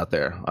Simmons out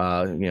there.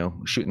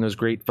 Shooting those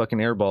great fucking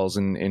airballs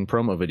in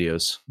promo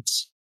videos.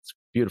 It's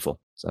beautiful.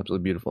 It's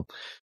absolutely beautiful.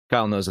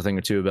 Kyle knows a thing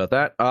or two about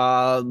that.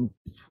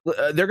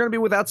 They're going to be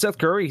without Seth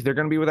Curry. They're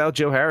going to be without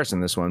Joe Harris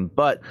in this one.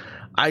 But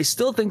I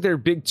still think their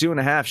big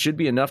 2.5 should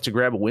be enough to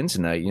grab a win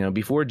tonight.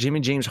 Before Jimmy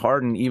James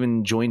Harden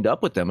even joined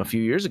up with them a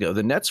few years ago,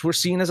 the Nets were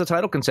seen as a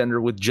title contender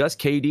with just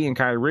KD and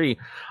Kyrie.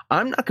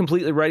 I'm not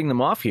completely writing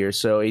them off here.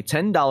 So a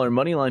 $10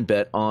 money line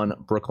bet on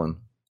Brooklyn.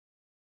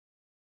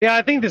 Yeah,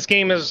 I think this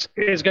game is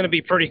going to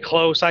be pretty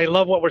close. I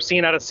love what we're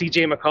seeing out of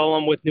CJ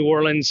McCollum with New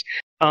Orleans.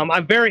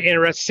 I'm very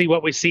interested to see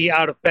what we see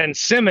out of Ben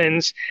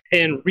Simmons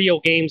in real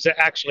games that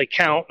actually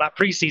count, not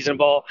preseason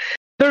ball.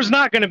 There's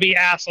not going to be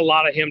asked a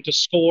lot of him to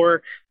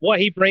score. What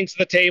he brings to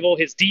the table,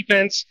 his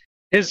defense,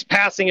 his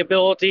passing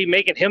ability,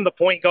 making him the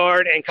point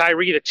guard and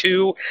Kyrie the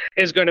 2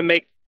 is going to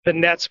make the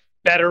Nets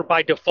better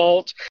by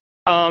default,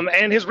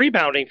 and his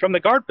rebounding from the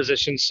guard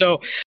position.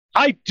 So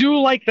I do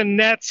like the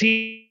Nets.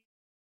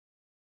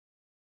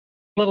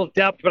 Little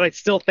depth, but I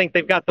still think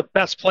they've got the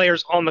best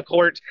players on the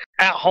court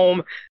at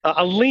home.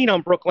 A lean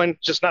on Brooklyn,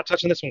 just not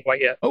touching this one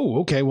quite yet. Oh,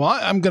 okay. Well,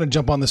 I'm going to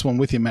jump on this one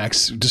with you,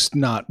 Max, just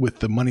not with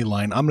the money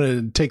line. I'm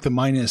going to take the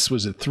minus,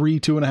 was it 3,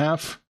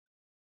 2.5?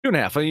 2.5.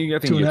 I think you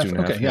get 2.5.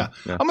 Okay, yeah.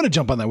 I'm going to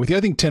jump on that with you.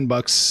 I think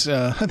 $10.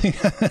 I think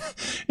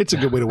it's a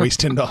good way to waste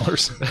 $10.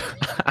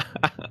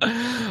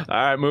 All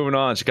right, moving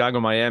on. Chicago,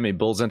 Miami.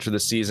 Bulls enter the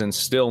season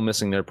still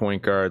missing their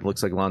point guard.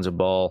 Looks like Lonzo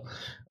Ball.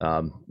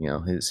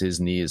 His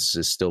knee is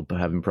still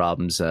having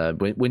problems.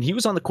 When he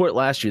was on the court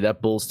last year,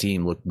 that Bulls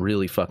team looked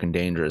really fucking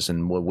dangerous,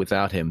 and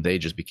without him, they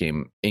just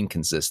became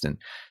inconsistent.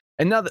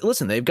 And now,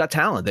 listen, they've got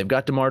talent. They've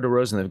got DeMar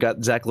DeRozan. They've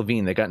got Zach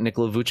LaVine. They've got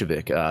Nikola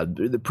Vucevic.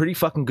 They're pretty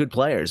fucking good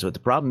players. But the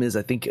problem is,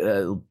 I think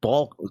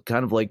Ball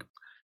kind of like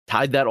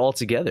tied that all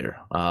together.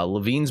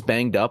 LaVine's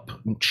banged up.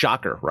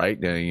 Shocker, right?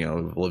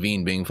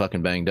 LaVine being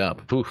fucking banged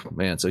up. Oof,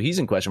 man. So he's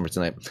in question for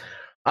tonight.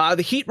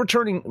 The Heat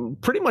returning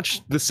pretty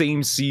much the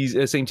same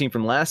team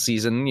from last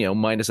season,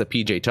 minus a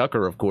PJ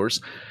Tucker, of course,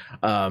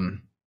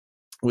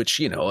 which,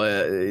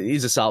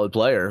 he's a solid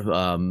player.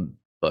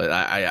 But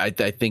I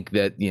think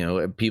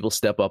that, people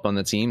step up on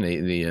the team.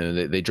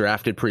 They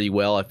drafted pretty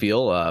well, I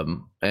feel.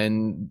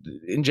 And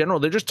in general,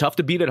 they're just tough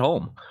to beat at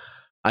home.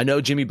 I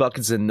know Jimmy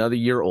Bucket's another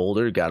year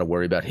older. Got to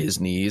worry about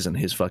his knees and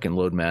his fucking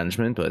load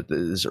management. But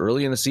this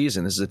early in the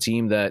season, this is a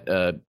team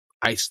that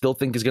I still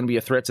think is going to be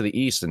a threat to the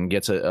East and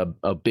gets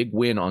a big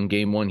win on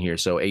game 1 here.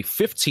 So a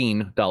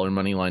 $15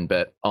 money line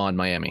bet on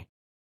Miami.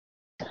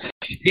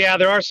 Yeah,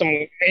 there are some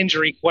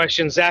injury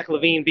questions. Zach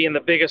LaVine being the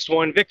biggest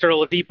one. Victor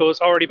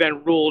Oladipo's already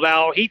been ruled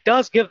out. He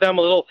does give them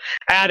a little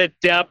added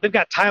depth. They've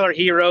got Tyler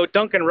Hero,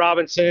 Duncan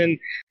Robinson,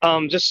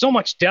 just so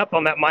much depth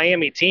on that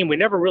Miami team. We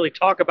never really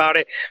talk about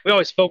it. We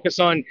always focus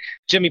on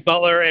Jimmy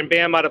Butler and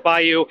Bam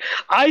Adebayo.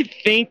 I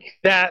think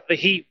that the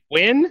Heat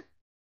win,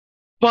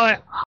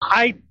 but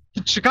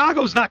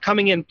Chicago's not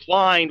coming in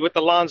blind with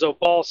the Lonzo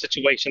Ball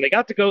situation. They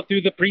got to go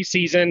through the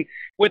preseason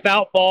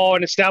without Ball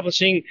and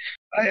establishing.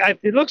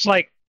 It looks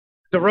like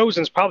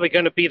DeRozan's probably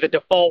going to be the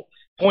default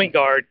point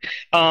guard.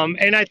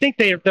 And I think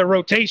their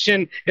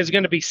rotation is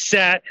going to be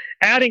set.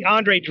 Adding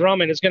Andre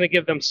Drummond is going to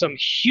give them some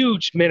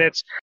huge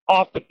minutes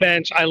off the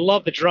bench. I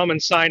love the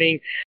Drummond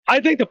signing.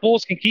 I think the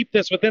Bulls can keep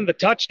this within the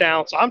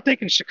touchdown. So I'm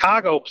taking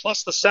Chicago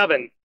plus the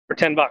 7 for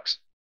 $10.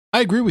 I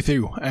agree with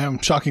you.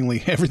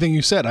 Shockingly, everything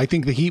you said. I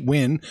think the Heat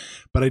win,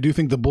 but I do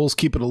think the Bulls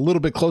keep it a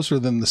little bit closer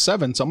than the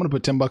 7. So I'm going to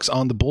put $10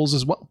 on the Bulls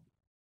as well.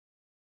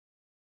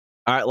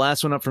 All right,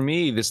 last one up for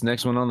me. This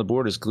next one on the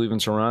board is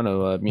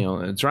Cleveland-Toronto.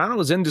 Toronto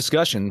was in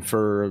discussion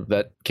for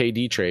that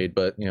KD trade,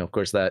 but of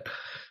course that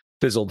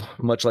fizzled,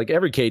 much like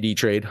every KD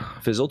trade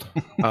fizzled.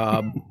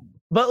 But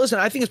listen,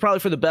 I think it's probably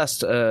for the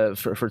best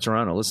for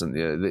Toronto. Listen,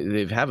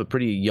 they have a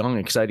pretty young,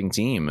 exciting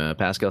team.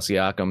 Pascal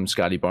Siakam,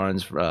 Scotty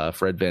Barnes,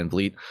 Fred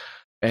VanVleet.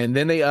 And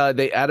then they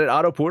added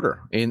Otto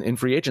Porter in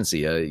free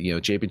agency,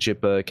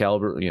 championship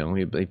caliber.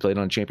 He played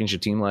on a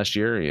championship team last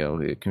year.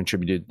 He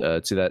contributed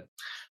to that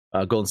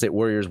Golden State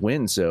Warriors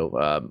win.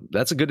 So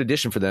that's a good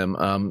addition for them.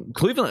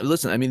 Cleveland,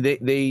 listen, I mean,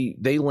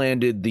 they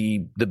landed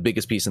the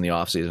biggest piece in the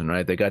offseason,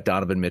 right? They got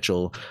Donovan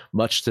Mitchell,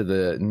 much to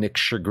the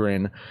Knicks'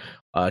 chagrin.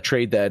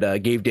 Trade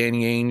that gave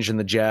Danny Ainge and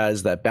the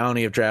Jazz that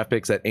bounty of draft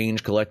picks that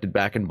Ainge collected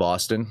back in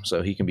Boston,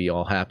 so he can be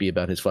all happy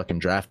about his fucking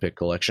draft pick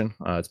collection.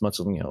 It's much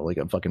like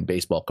a fucking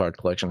baseball card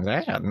collection.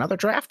 Another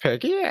draft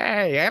pick,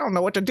 yay! I don't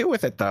know what to do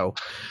with it though.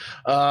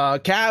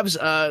 Cavs,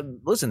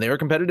 listen, they were a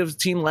competitive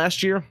team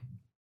last year.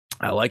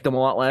 I liked them a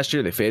lot last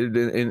year. They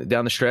faded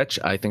down the stretch.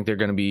 I think they're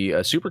going to be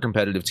a super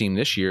competitive team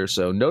this year.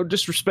 So no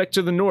disrespect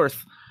to the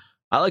North,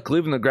 I like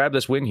Cleveland to grab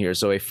this win here.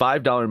 So a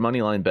 $5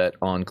 money line bet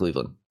on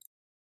Cleveland.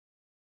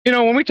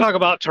 When we talk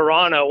about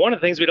Toronto, one of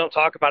the things we don't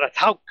talk about is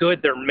how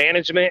good their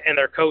management and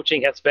their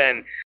coaching has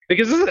been.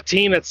 Because this is a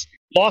team that's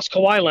lost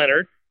Kawhi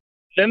Leonard,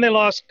 Then they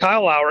lost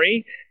Kyle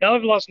Lowry. Now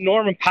they've lost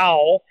Norman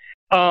Powell.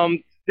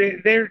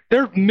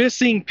 They're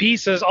missing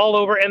pieces all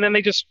over, and then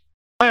they just,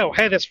 oh,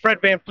 hey, this Fred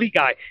VanVleet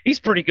guy, he's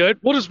pretty good.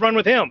 We'll just run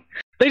with him.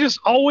 They just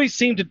always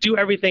seem to do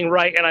everything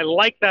right, and I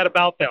like that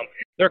about them.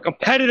 They're a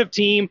competitive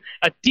team,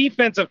 a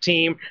defensive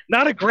team,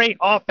 not a great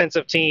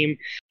offensive team,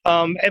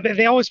 and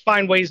they always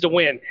find ways to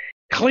win.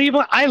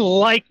 Cleveland, I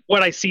like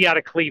what I see out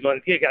of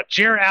Cleveland. You got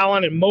Jarrett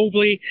Allen and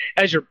Mobley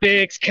as your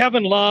bigs,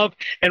 Kevin Love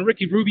and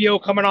Ricky Rubio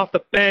coming off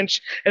the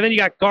bench, and then you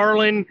got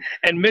Garland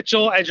and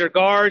Mitchell as your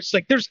guards.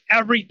 Like, there's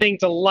everything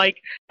to like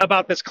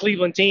about this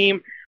Cleveland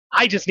team.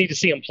 I just need to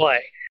see them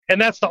play. And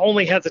that's the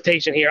only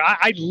hesitation here.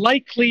 I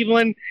like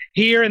Cleveland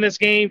here in this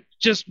game,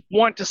 just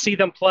want to see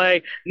them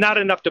play, not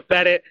enough to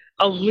bet it.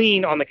 I'll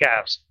lean on the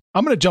Cavs.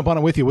 I'm going to jump on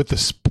it with you with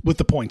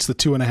the points, the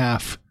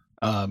 2.5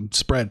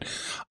 spread.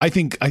 I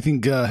think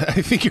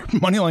your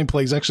money line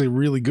play is actually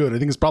really good. I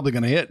think it's probably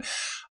going to hit,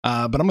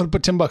 but I'm going to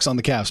put $10 on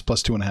the Cavs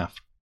plus 2.5.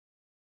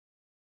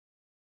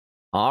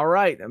 All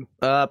right,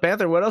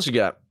 Panther, what else you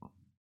got?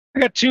 I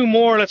got two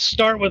more. Let's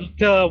start with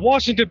the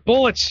Washington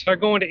Bullets are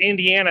going to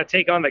Indiana,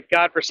 take on the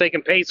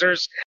godforsaken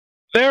Pacers.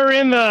 They're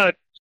in the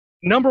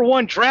number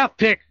 1 draft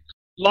pick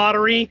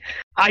lottery.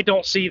 I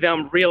don't see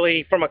them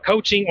really, from a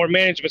coaching or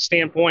management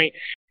standpoint,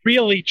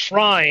 really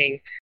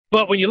trying.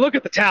 But when you look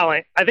at the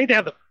talent, I think they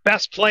have the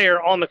best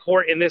player on the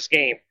court in this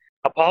game.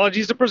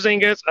 Apologies to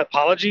Porzingis,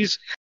 apologies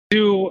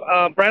to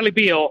Bradley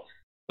Beal,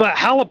 but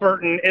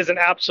Halliburton is an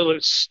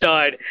absolute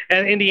stud,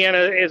 and Indiana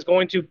is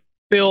going to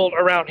build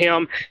around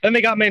him. Then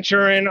they got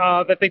Manchurin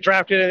that they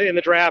drafted in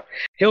the draft.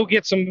 He'll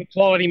get some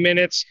quality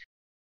minutes.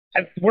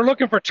 And we're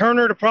looking for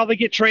Turner to probably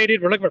get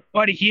traded. We're looking for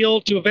Buddy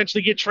Hield to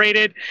eventually get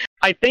traded.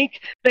 I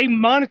think they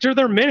monitor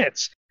their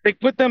minutes. They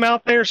put them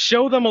out there,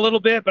 show them a little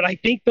bit, but I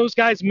think those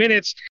guys'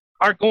 minutes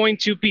are going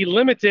to be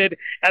limited,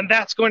 and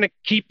that's going to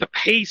keep the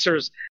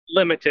Pacers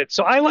limited.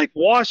 So I like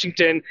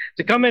Washington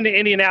to come into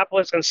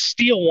Indianapolis and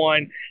steal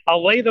one.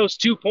 I'll lay those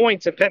 2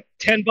 points and bet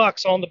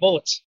 $10 on the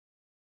Bullets.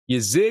 You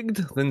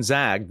zigged, then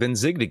zagged, then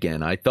zigged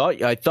again. I thought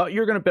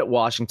you were going to bet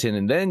Washington,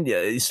 and then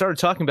you started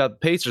talking about the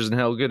Pacers and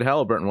how good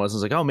Halliburton was. I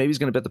was like, oh, maybe he's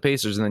going to bet the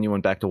Pacers, and then you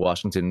went back to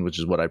Washington, which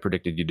is what I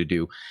predicted you to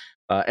do.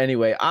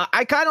 Anyway,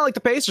 I kind of like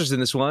the Pacers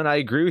in this one. I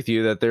agree with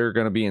you that they're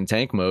going to be in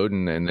tank mode,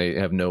 and they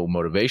have no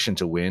motivation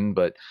to win,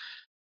 but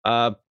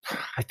I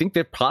think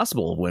they're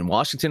possible when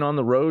Washington on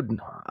the road.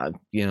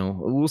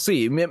 We'll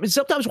see. I mean,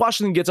 sometimes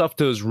Washington gets off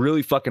to those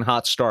really fucking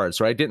hot starts,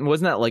 right?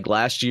 Wasn't that like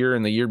last year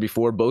and the year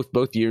before?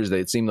 Both years,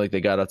 it seemed like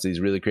they got off to these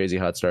really crazy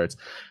hot starts.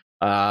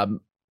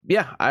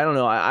 Yeah, I don't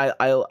know.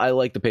 I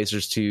like the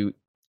Pacers to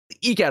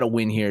eke out a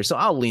win here, so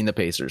I'll lean the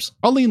Pacers.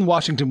 I'll lean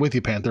Washington with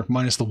you, Panther,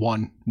 minus the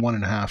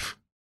 1.5.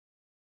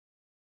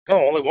 Oh,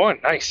 only one.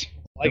 Nice.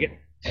 I like it.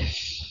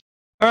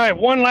 All right,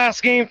 one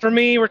last game for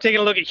me. We're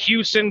taking a look at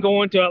Houston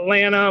going to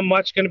Atlanta.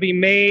 Much going to be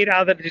made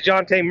out of the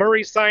DeJounte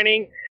Murray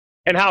signing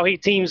and how he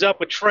teams up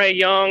with Trae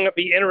Young. It'd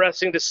be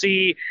interesting to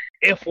see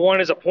if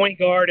one is a point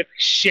guard, if they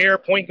share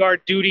point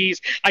guard duties.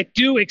 I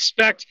do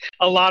expect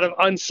a lot of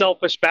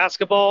unselfish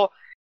basketball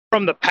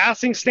from the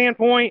passing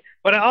standpoint,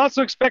 but I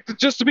also expect it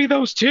just to be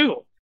those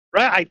two,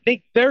 right? I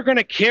think they're going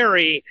to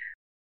carry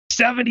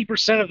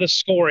 70% of the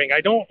scoring.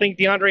 I don't think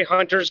DeAndre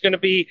Hunter is going to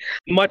be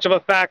much of a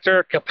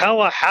factor.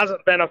 Capella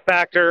hasn't been a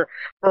factor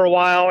for a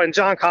while, and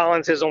John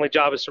Collins, his only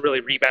job is to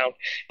really rebound.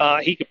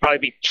 He could probably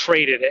be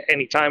traded at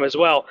any time as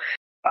well.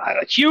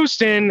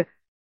 Houston,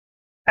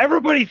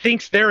 everybody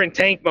thinks they're in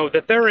tank mode,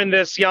 that they're in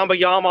this yama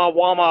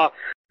wama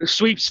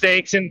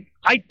sweepstakes, and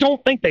I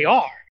don't think they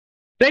are.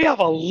 They have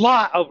a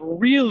lot of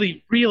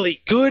really,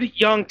 really good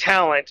young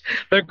talent.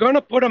 They're going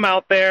to put them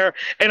out there,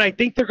 and I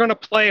think they're going to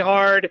play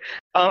hard.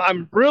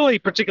 I'm really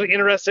particularly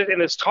interested in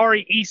this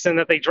Tari Eason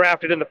that they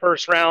drafted in the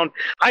first round.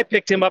 I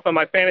picked him up in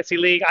my fantasy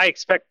league. I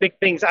expect big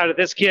things out of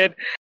this kid.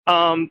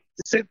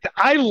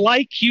 I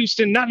like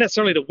Houston, not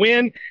necessarily to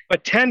win,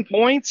 but 10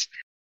 points.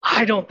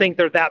 I don't think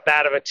they're that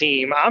bad of a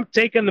team. I'm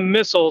taking the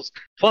Missiles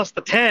plus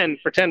the 10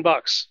 for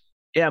 $10.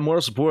 Yeah,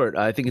 moral support.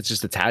 I think it's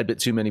just a tad bit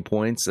too many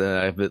points.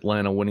 I have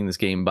Atlanta winning this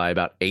game by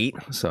about 8.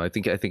 So I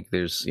think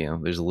there's a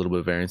little bit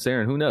of variance there,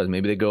 and who knows?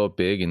 Maybe they go up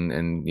big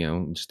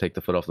and just take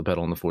the foot off the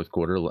pedal in the fourth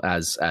quarter,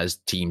 as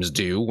teams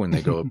do when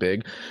they go up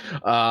big.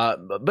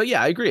 But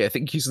yeah, I agree. I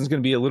think Houston's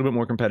going to be a little bit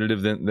more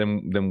competitive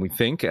than we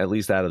think, at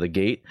least out of the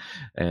gate,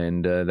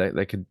 and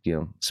that could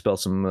spell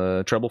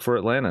some trouble for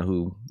Atlanta,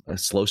 who are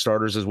slow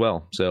starters as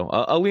well. So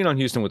I'll lean on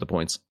Houston with the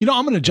points.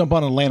 I'm going to jump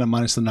on Atlanta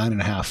minus the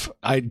 9.5.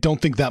 I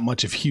don't think that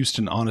much of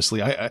Houston.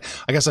 Honestly, I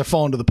guess I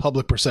fall into the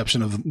public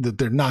perception of that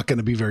they're not going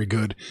to be very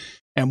good.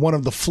 And one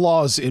of the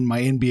flaws in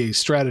my NBA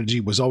strategy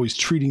was always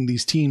treating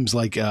these teams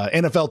like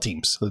NFL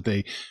teams, that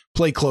they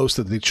play close,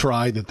 that they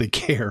try, that they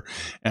care.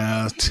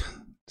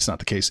 It's not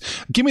the case.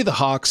 Give me the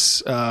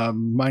Hawks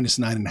minus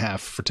 9.5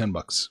 for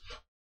 $10.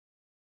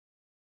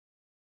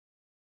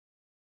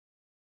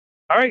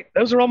 All right,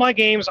 those are all my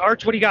games.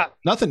 Arch, what do you got?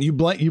 Nothing. You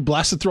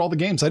blasted through all the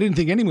games. I didn't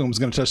think anyone was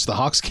going to touch the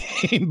Hawks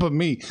game but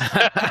me.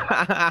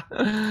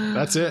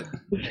 That's it.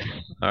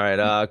 All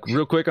right,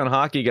 real quick on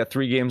hockey, got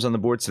 3 games on the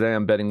board today.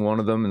 I'm betting one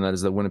of them, and that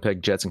is the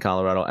Winnipeg Jets and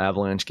Colorado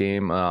Avalanche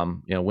game.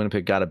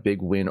 Winnipeg got a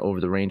big win over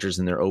the Rangers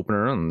in their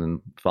opener, and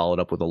then followed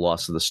up with a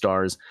loss to the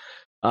Stars.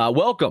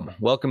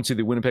 Welcome to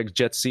the Winnipeg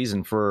Jets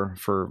season for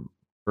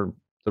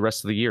the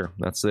rest of the year.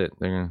 That's it.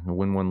 They're gonna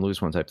win one, lose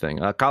one type thing.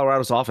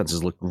 Colorado's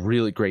offenses look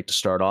really great to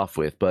start off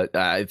with, but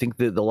I think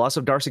the loss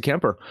of Darcy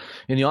Kemper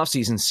in the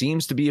offseason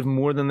seems to be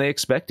more than they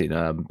expected.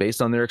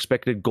 Based on their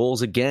expected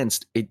goals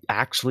against, it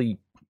actually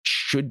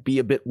should be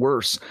a bit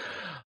worse.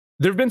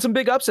 There have been some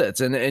big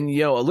upsets, and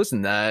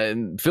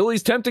listen,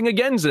 Philly's tempting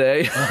again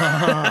today.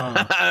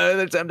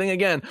 They're tempting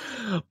again,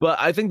 but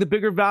I think the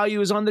bigger value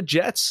is on the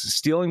Jets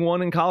stealing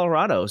one in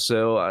Colorado.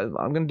 So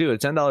I'm going to do a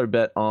 $10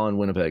 bet on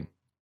Winnipeg.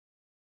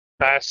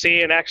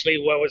 Seeing actually,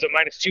 what was it,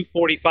 minus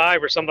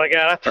 245 or something like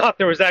that. I thought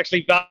there was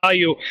actually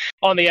value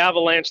on the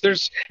Avalanche.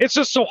 It's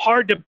just so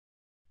hard to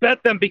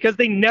bet them because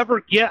they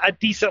never get a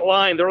decent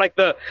line. They're like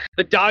the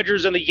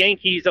Dodgers and the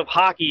Yankees of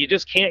hockey. You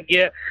just can't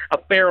get a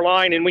fair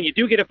line. And when you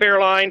do get a fair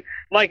line,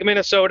 like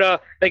Minnesota,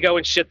 they go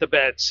and shit the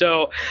bed.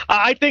 So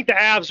I think the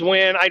Avs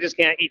win. I just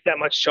can't eat that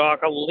much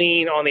chalk. I'll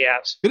lean on the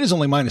Avs. It is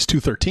only minus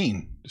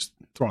 213. Just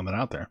throwing that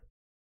out there.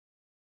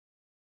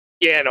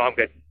 Yeah, no, I'm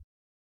good.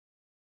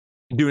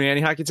 Doing any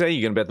hockey today?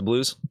 You going to bet the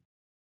Blues?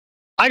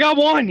 I got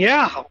one,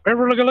 yeah. We're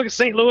going to look at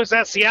St. Louis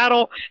at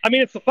Seattle. I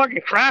mean, it's the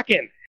fucking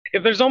Kraken.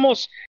 If there's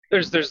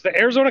the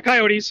Arizona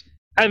Coyotes,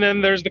 and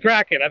then there's the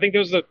Kraken. I think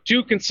those are the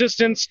 2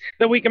 consistents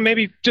that we can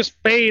maybe just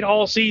fade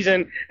all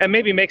season and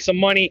maybe make some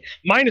money.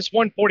 Minus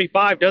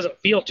 145 doesn't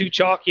feel too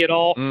chalky at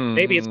all.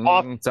 Maybe it's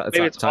off.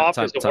 Maybe it's off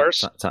is the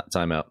worst.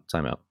 Time out.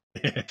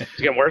 It's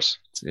getting worse.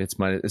 It's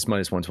minus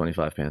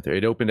 125, Panther.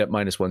 It opened at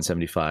minus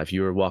 175.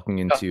 You were walking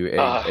into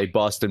a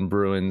Boston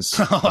Bruins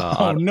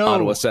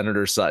Ottawa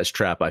Senators size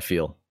trap, I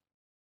feel.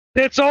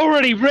 It's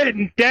already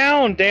written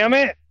down, damn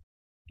it.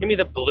 Give me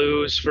the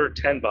Blues for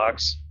 $10.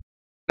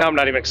 Now I'm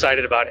not even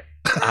excited about it.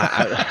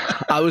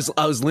 I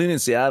was leaning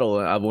Seattle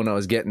when I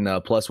was getting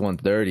plus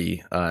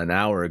 130 an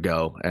hour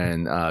ago,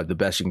 and the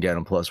best you can get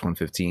on plus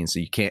 115. So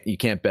you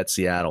can't bet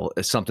Seattle.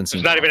 It's something.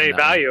 There's not even any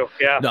value.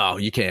 Yeah. No,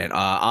 you can't.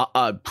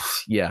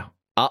 Yeah.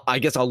 I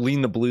guess I'll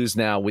lean the Blues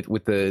now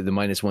with the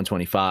minus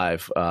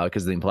 125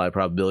 because the implied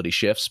probability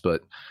shifts,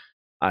 but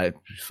I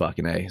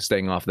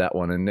staying off that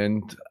one. And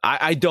then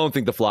I don't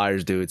think the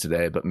Flyers do it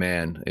today, but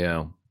man,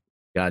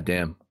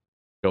 goddamn,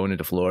 going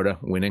into Florida,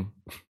 winning.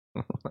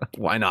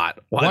 Why not?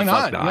 Why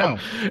not? No.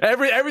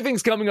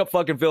 Everything's coming up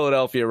fucking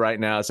Philadelphia right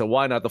now, so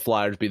why not the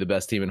Flyers be the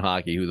best team in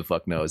hockey? Who the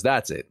fuck knows?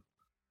 That's it.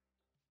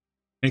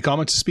 Any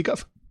comments to speak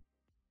of?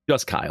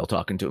 Just Kyle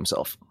talking to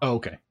himself. Oh,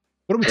 okay.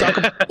 What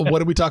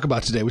did we talk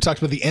about today? We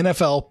talked about the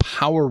NFL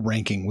Power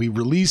Ranking. We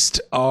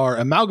released our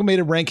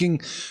amalgamated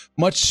ranking,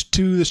 much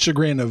to the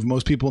chagrin of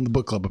most people in the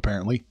book club,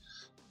 apparently.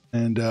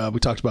 And we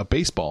talked about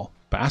baseball,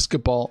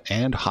 basketball,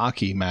 and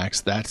hockey,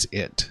 Max. That's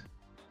it.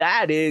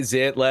 That is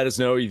it. Let us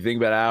know what you think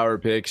about our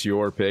picks,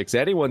 your picks,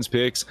 anyone's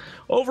picks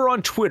over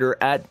on Twitter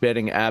at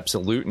Betting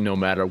Absolute. No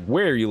matter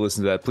where you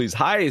listen to that, please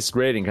highest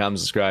rating, comment,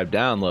 subscribe,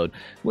 download.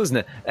 Listen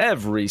to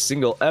every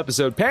single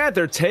episode.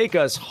 Panther, take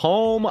us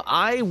home.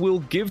 I will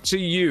give to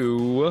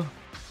you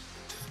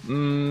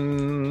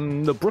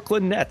the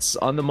Brooklyn Nets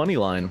on the money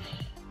line.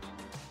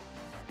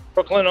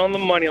 Brooklyn on the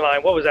money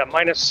line. What was that?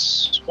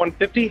 Minus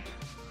 150?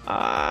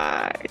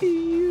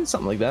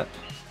 Something like that.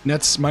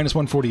 Nets minus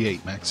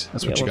 148, Max.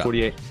 That's what you got.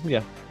 148.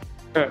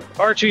 Yeah.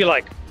 Archie, you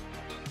like?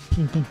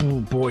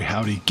 Boy,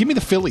 howdy. Give me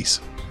the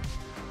Phillies.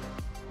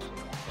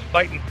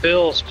 Fighting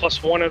Bills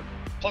plus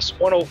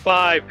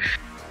 105.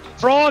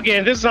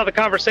 Froggen, this is how the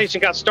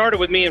conversation got started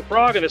with me and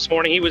Froggen this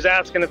morning. He was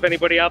asking if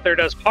anybody out there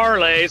does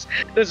parlays.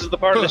 This is the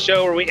part of the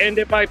show where we end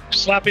it by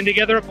slapping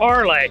together a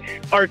parlay.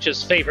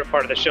 Arch's favorite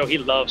part of the show. He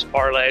loves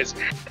parlays.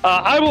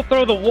 I will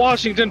throw the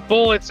Washington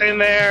Bullets in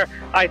there.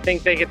 I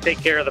think they can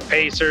take care of the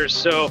Pacers.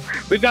 So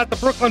we've got the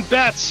Brooklyn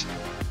Bets,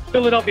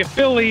 Philadelphia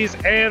Phillies,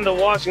 and the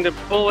Washington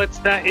Bullets.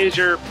 That is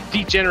your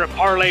degenerate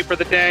parlay for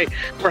the day.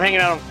 We're hanging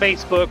out on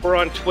Facebook, we're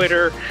on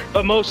Twitter,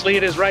 but mostly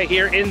it is right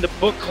here in the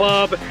book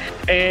club.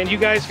 And you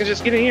guys can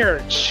just get in here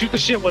and shoot the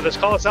shit with us.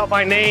 Call us out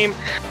by name.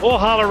 We'll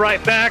holler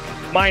right back.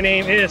 My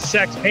name is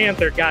Sex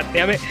Panther,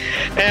 goddammit.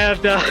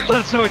 And let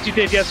us know what you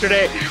did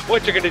yesterday,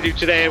 what you're going to do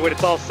today, and when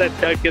it's all said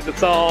and done, get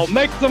this all.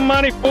 Make some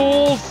money,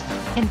 fools!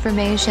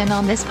 Information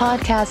on this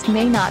podcast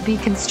may not be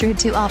construed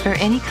to offer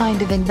any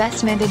kind of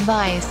investment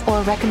advice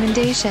or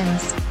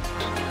recommendations.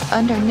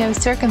 Under no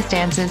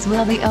circumstances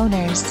will the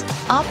owners,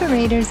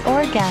 operators,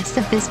 or guests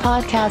of this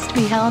podcast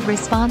be held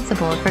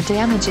responsible for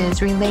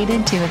damages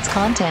related to its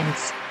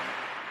contents.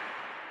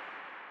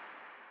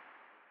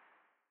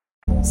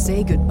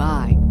 Say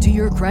goodbye to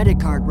your credit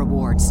card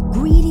rewards.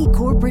 Greedy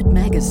corporate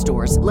mega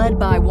stores, led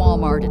by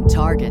Walmart and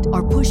Target,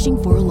 are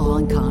pushing for a law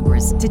in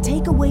Congress to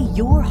take away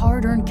your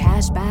hard-earned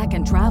cash back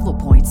and travel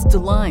points to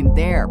line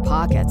their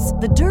pockets.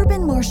 The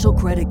Durbin-Marshall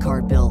credit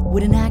card bill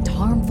would enact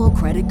harmful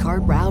credit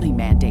card routing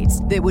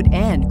mandates that would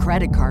end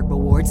credit card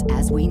rewards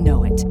as we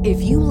know it.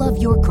 If you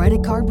love your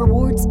credit card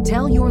rewards,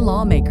 tell your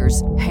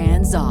lawmakers,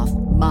 hands off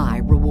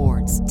my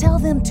rewards. banks. Tell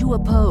them to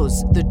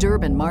oppose the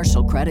Durbin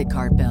Marshall credit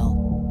card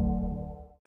bill.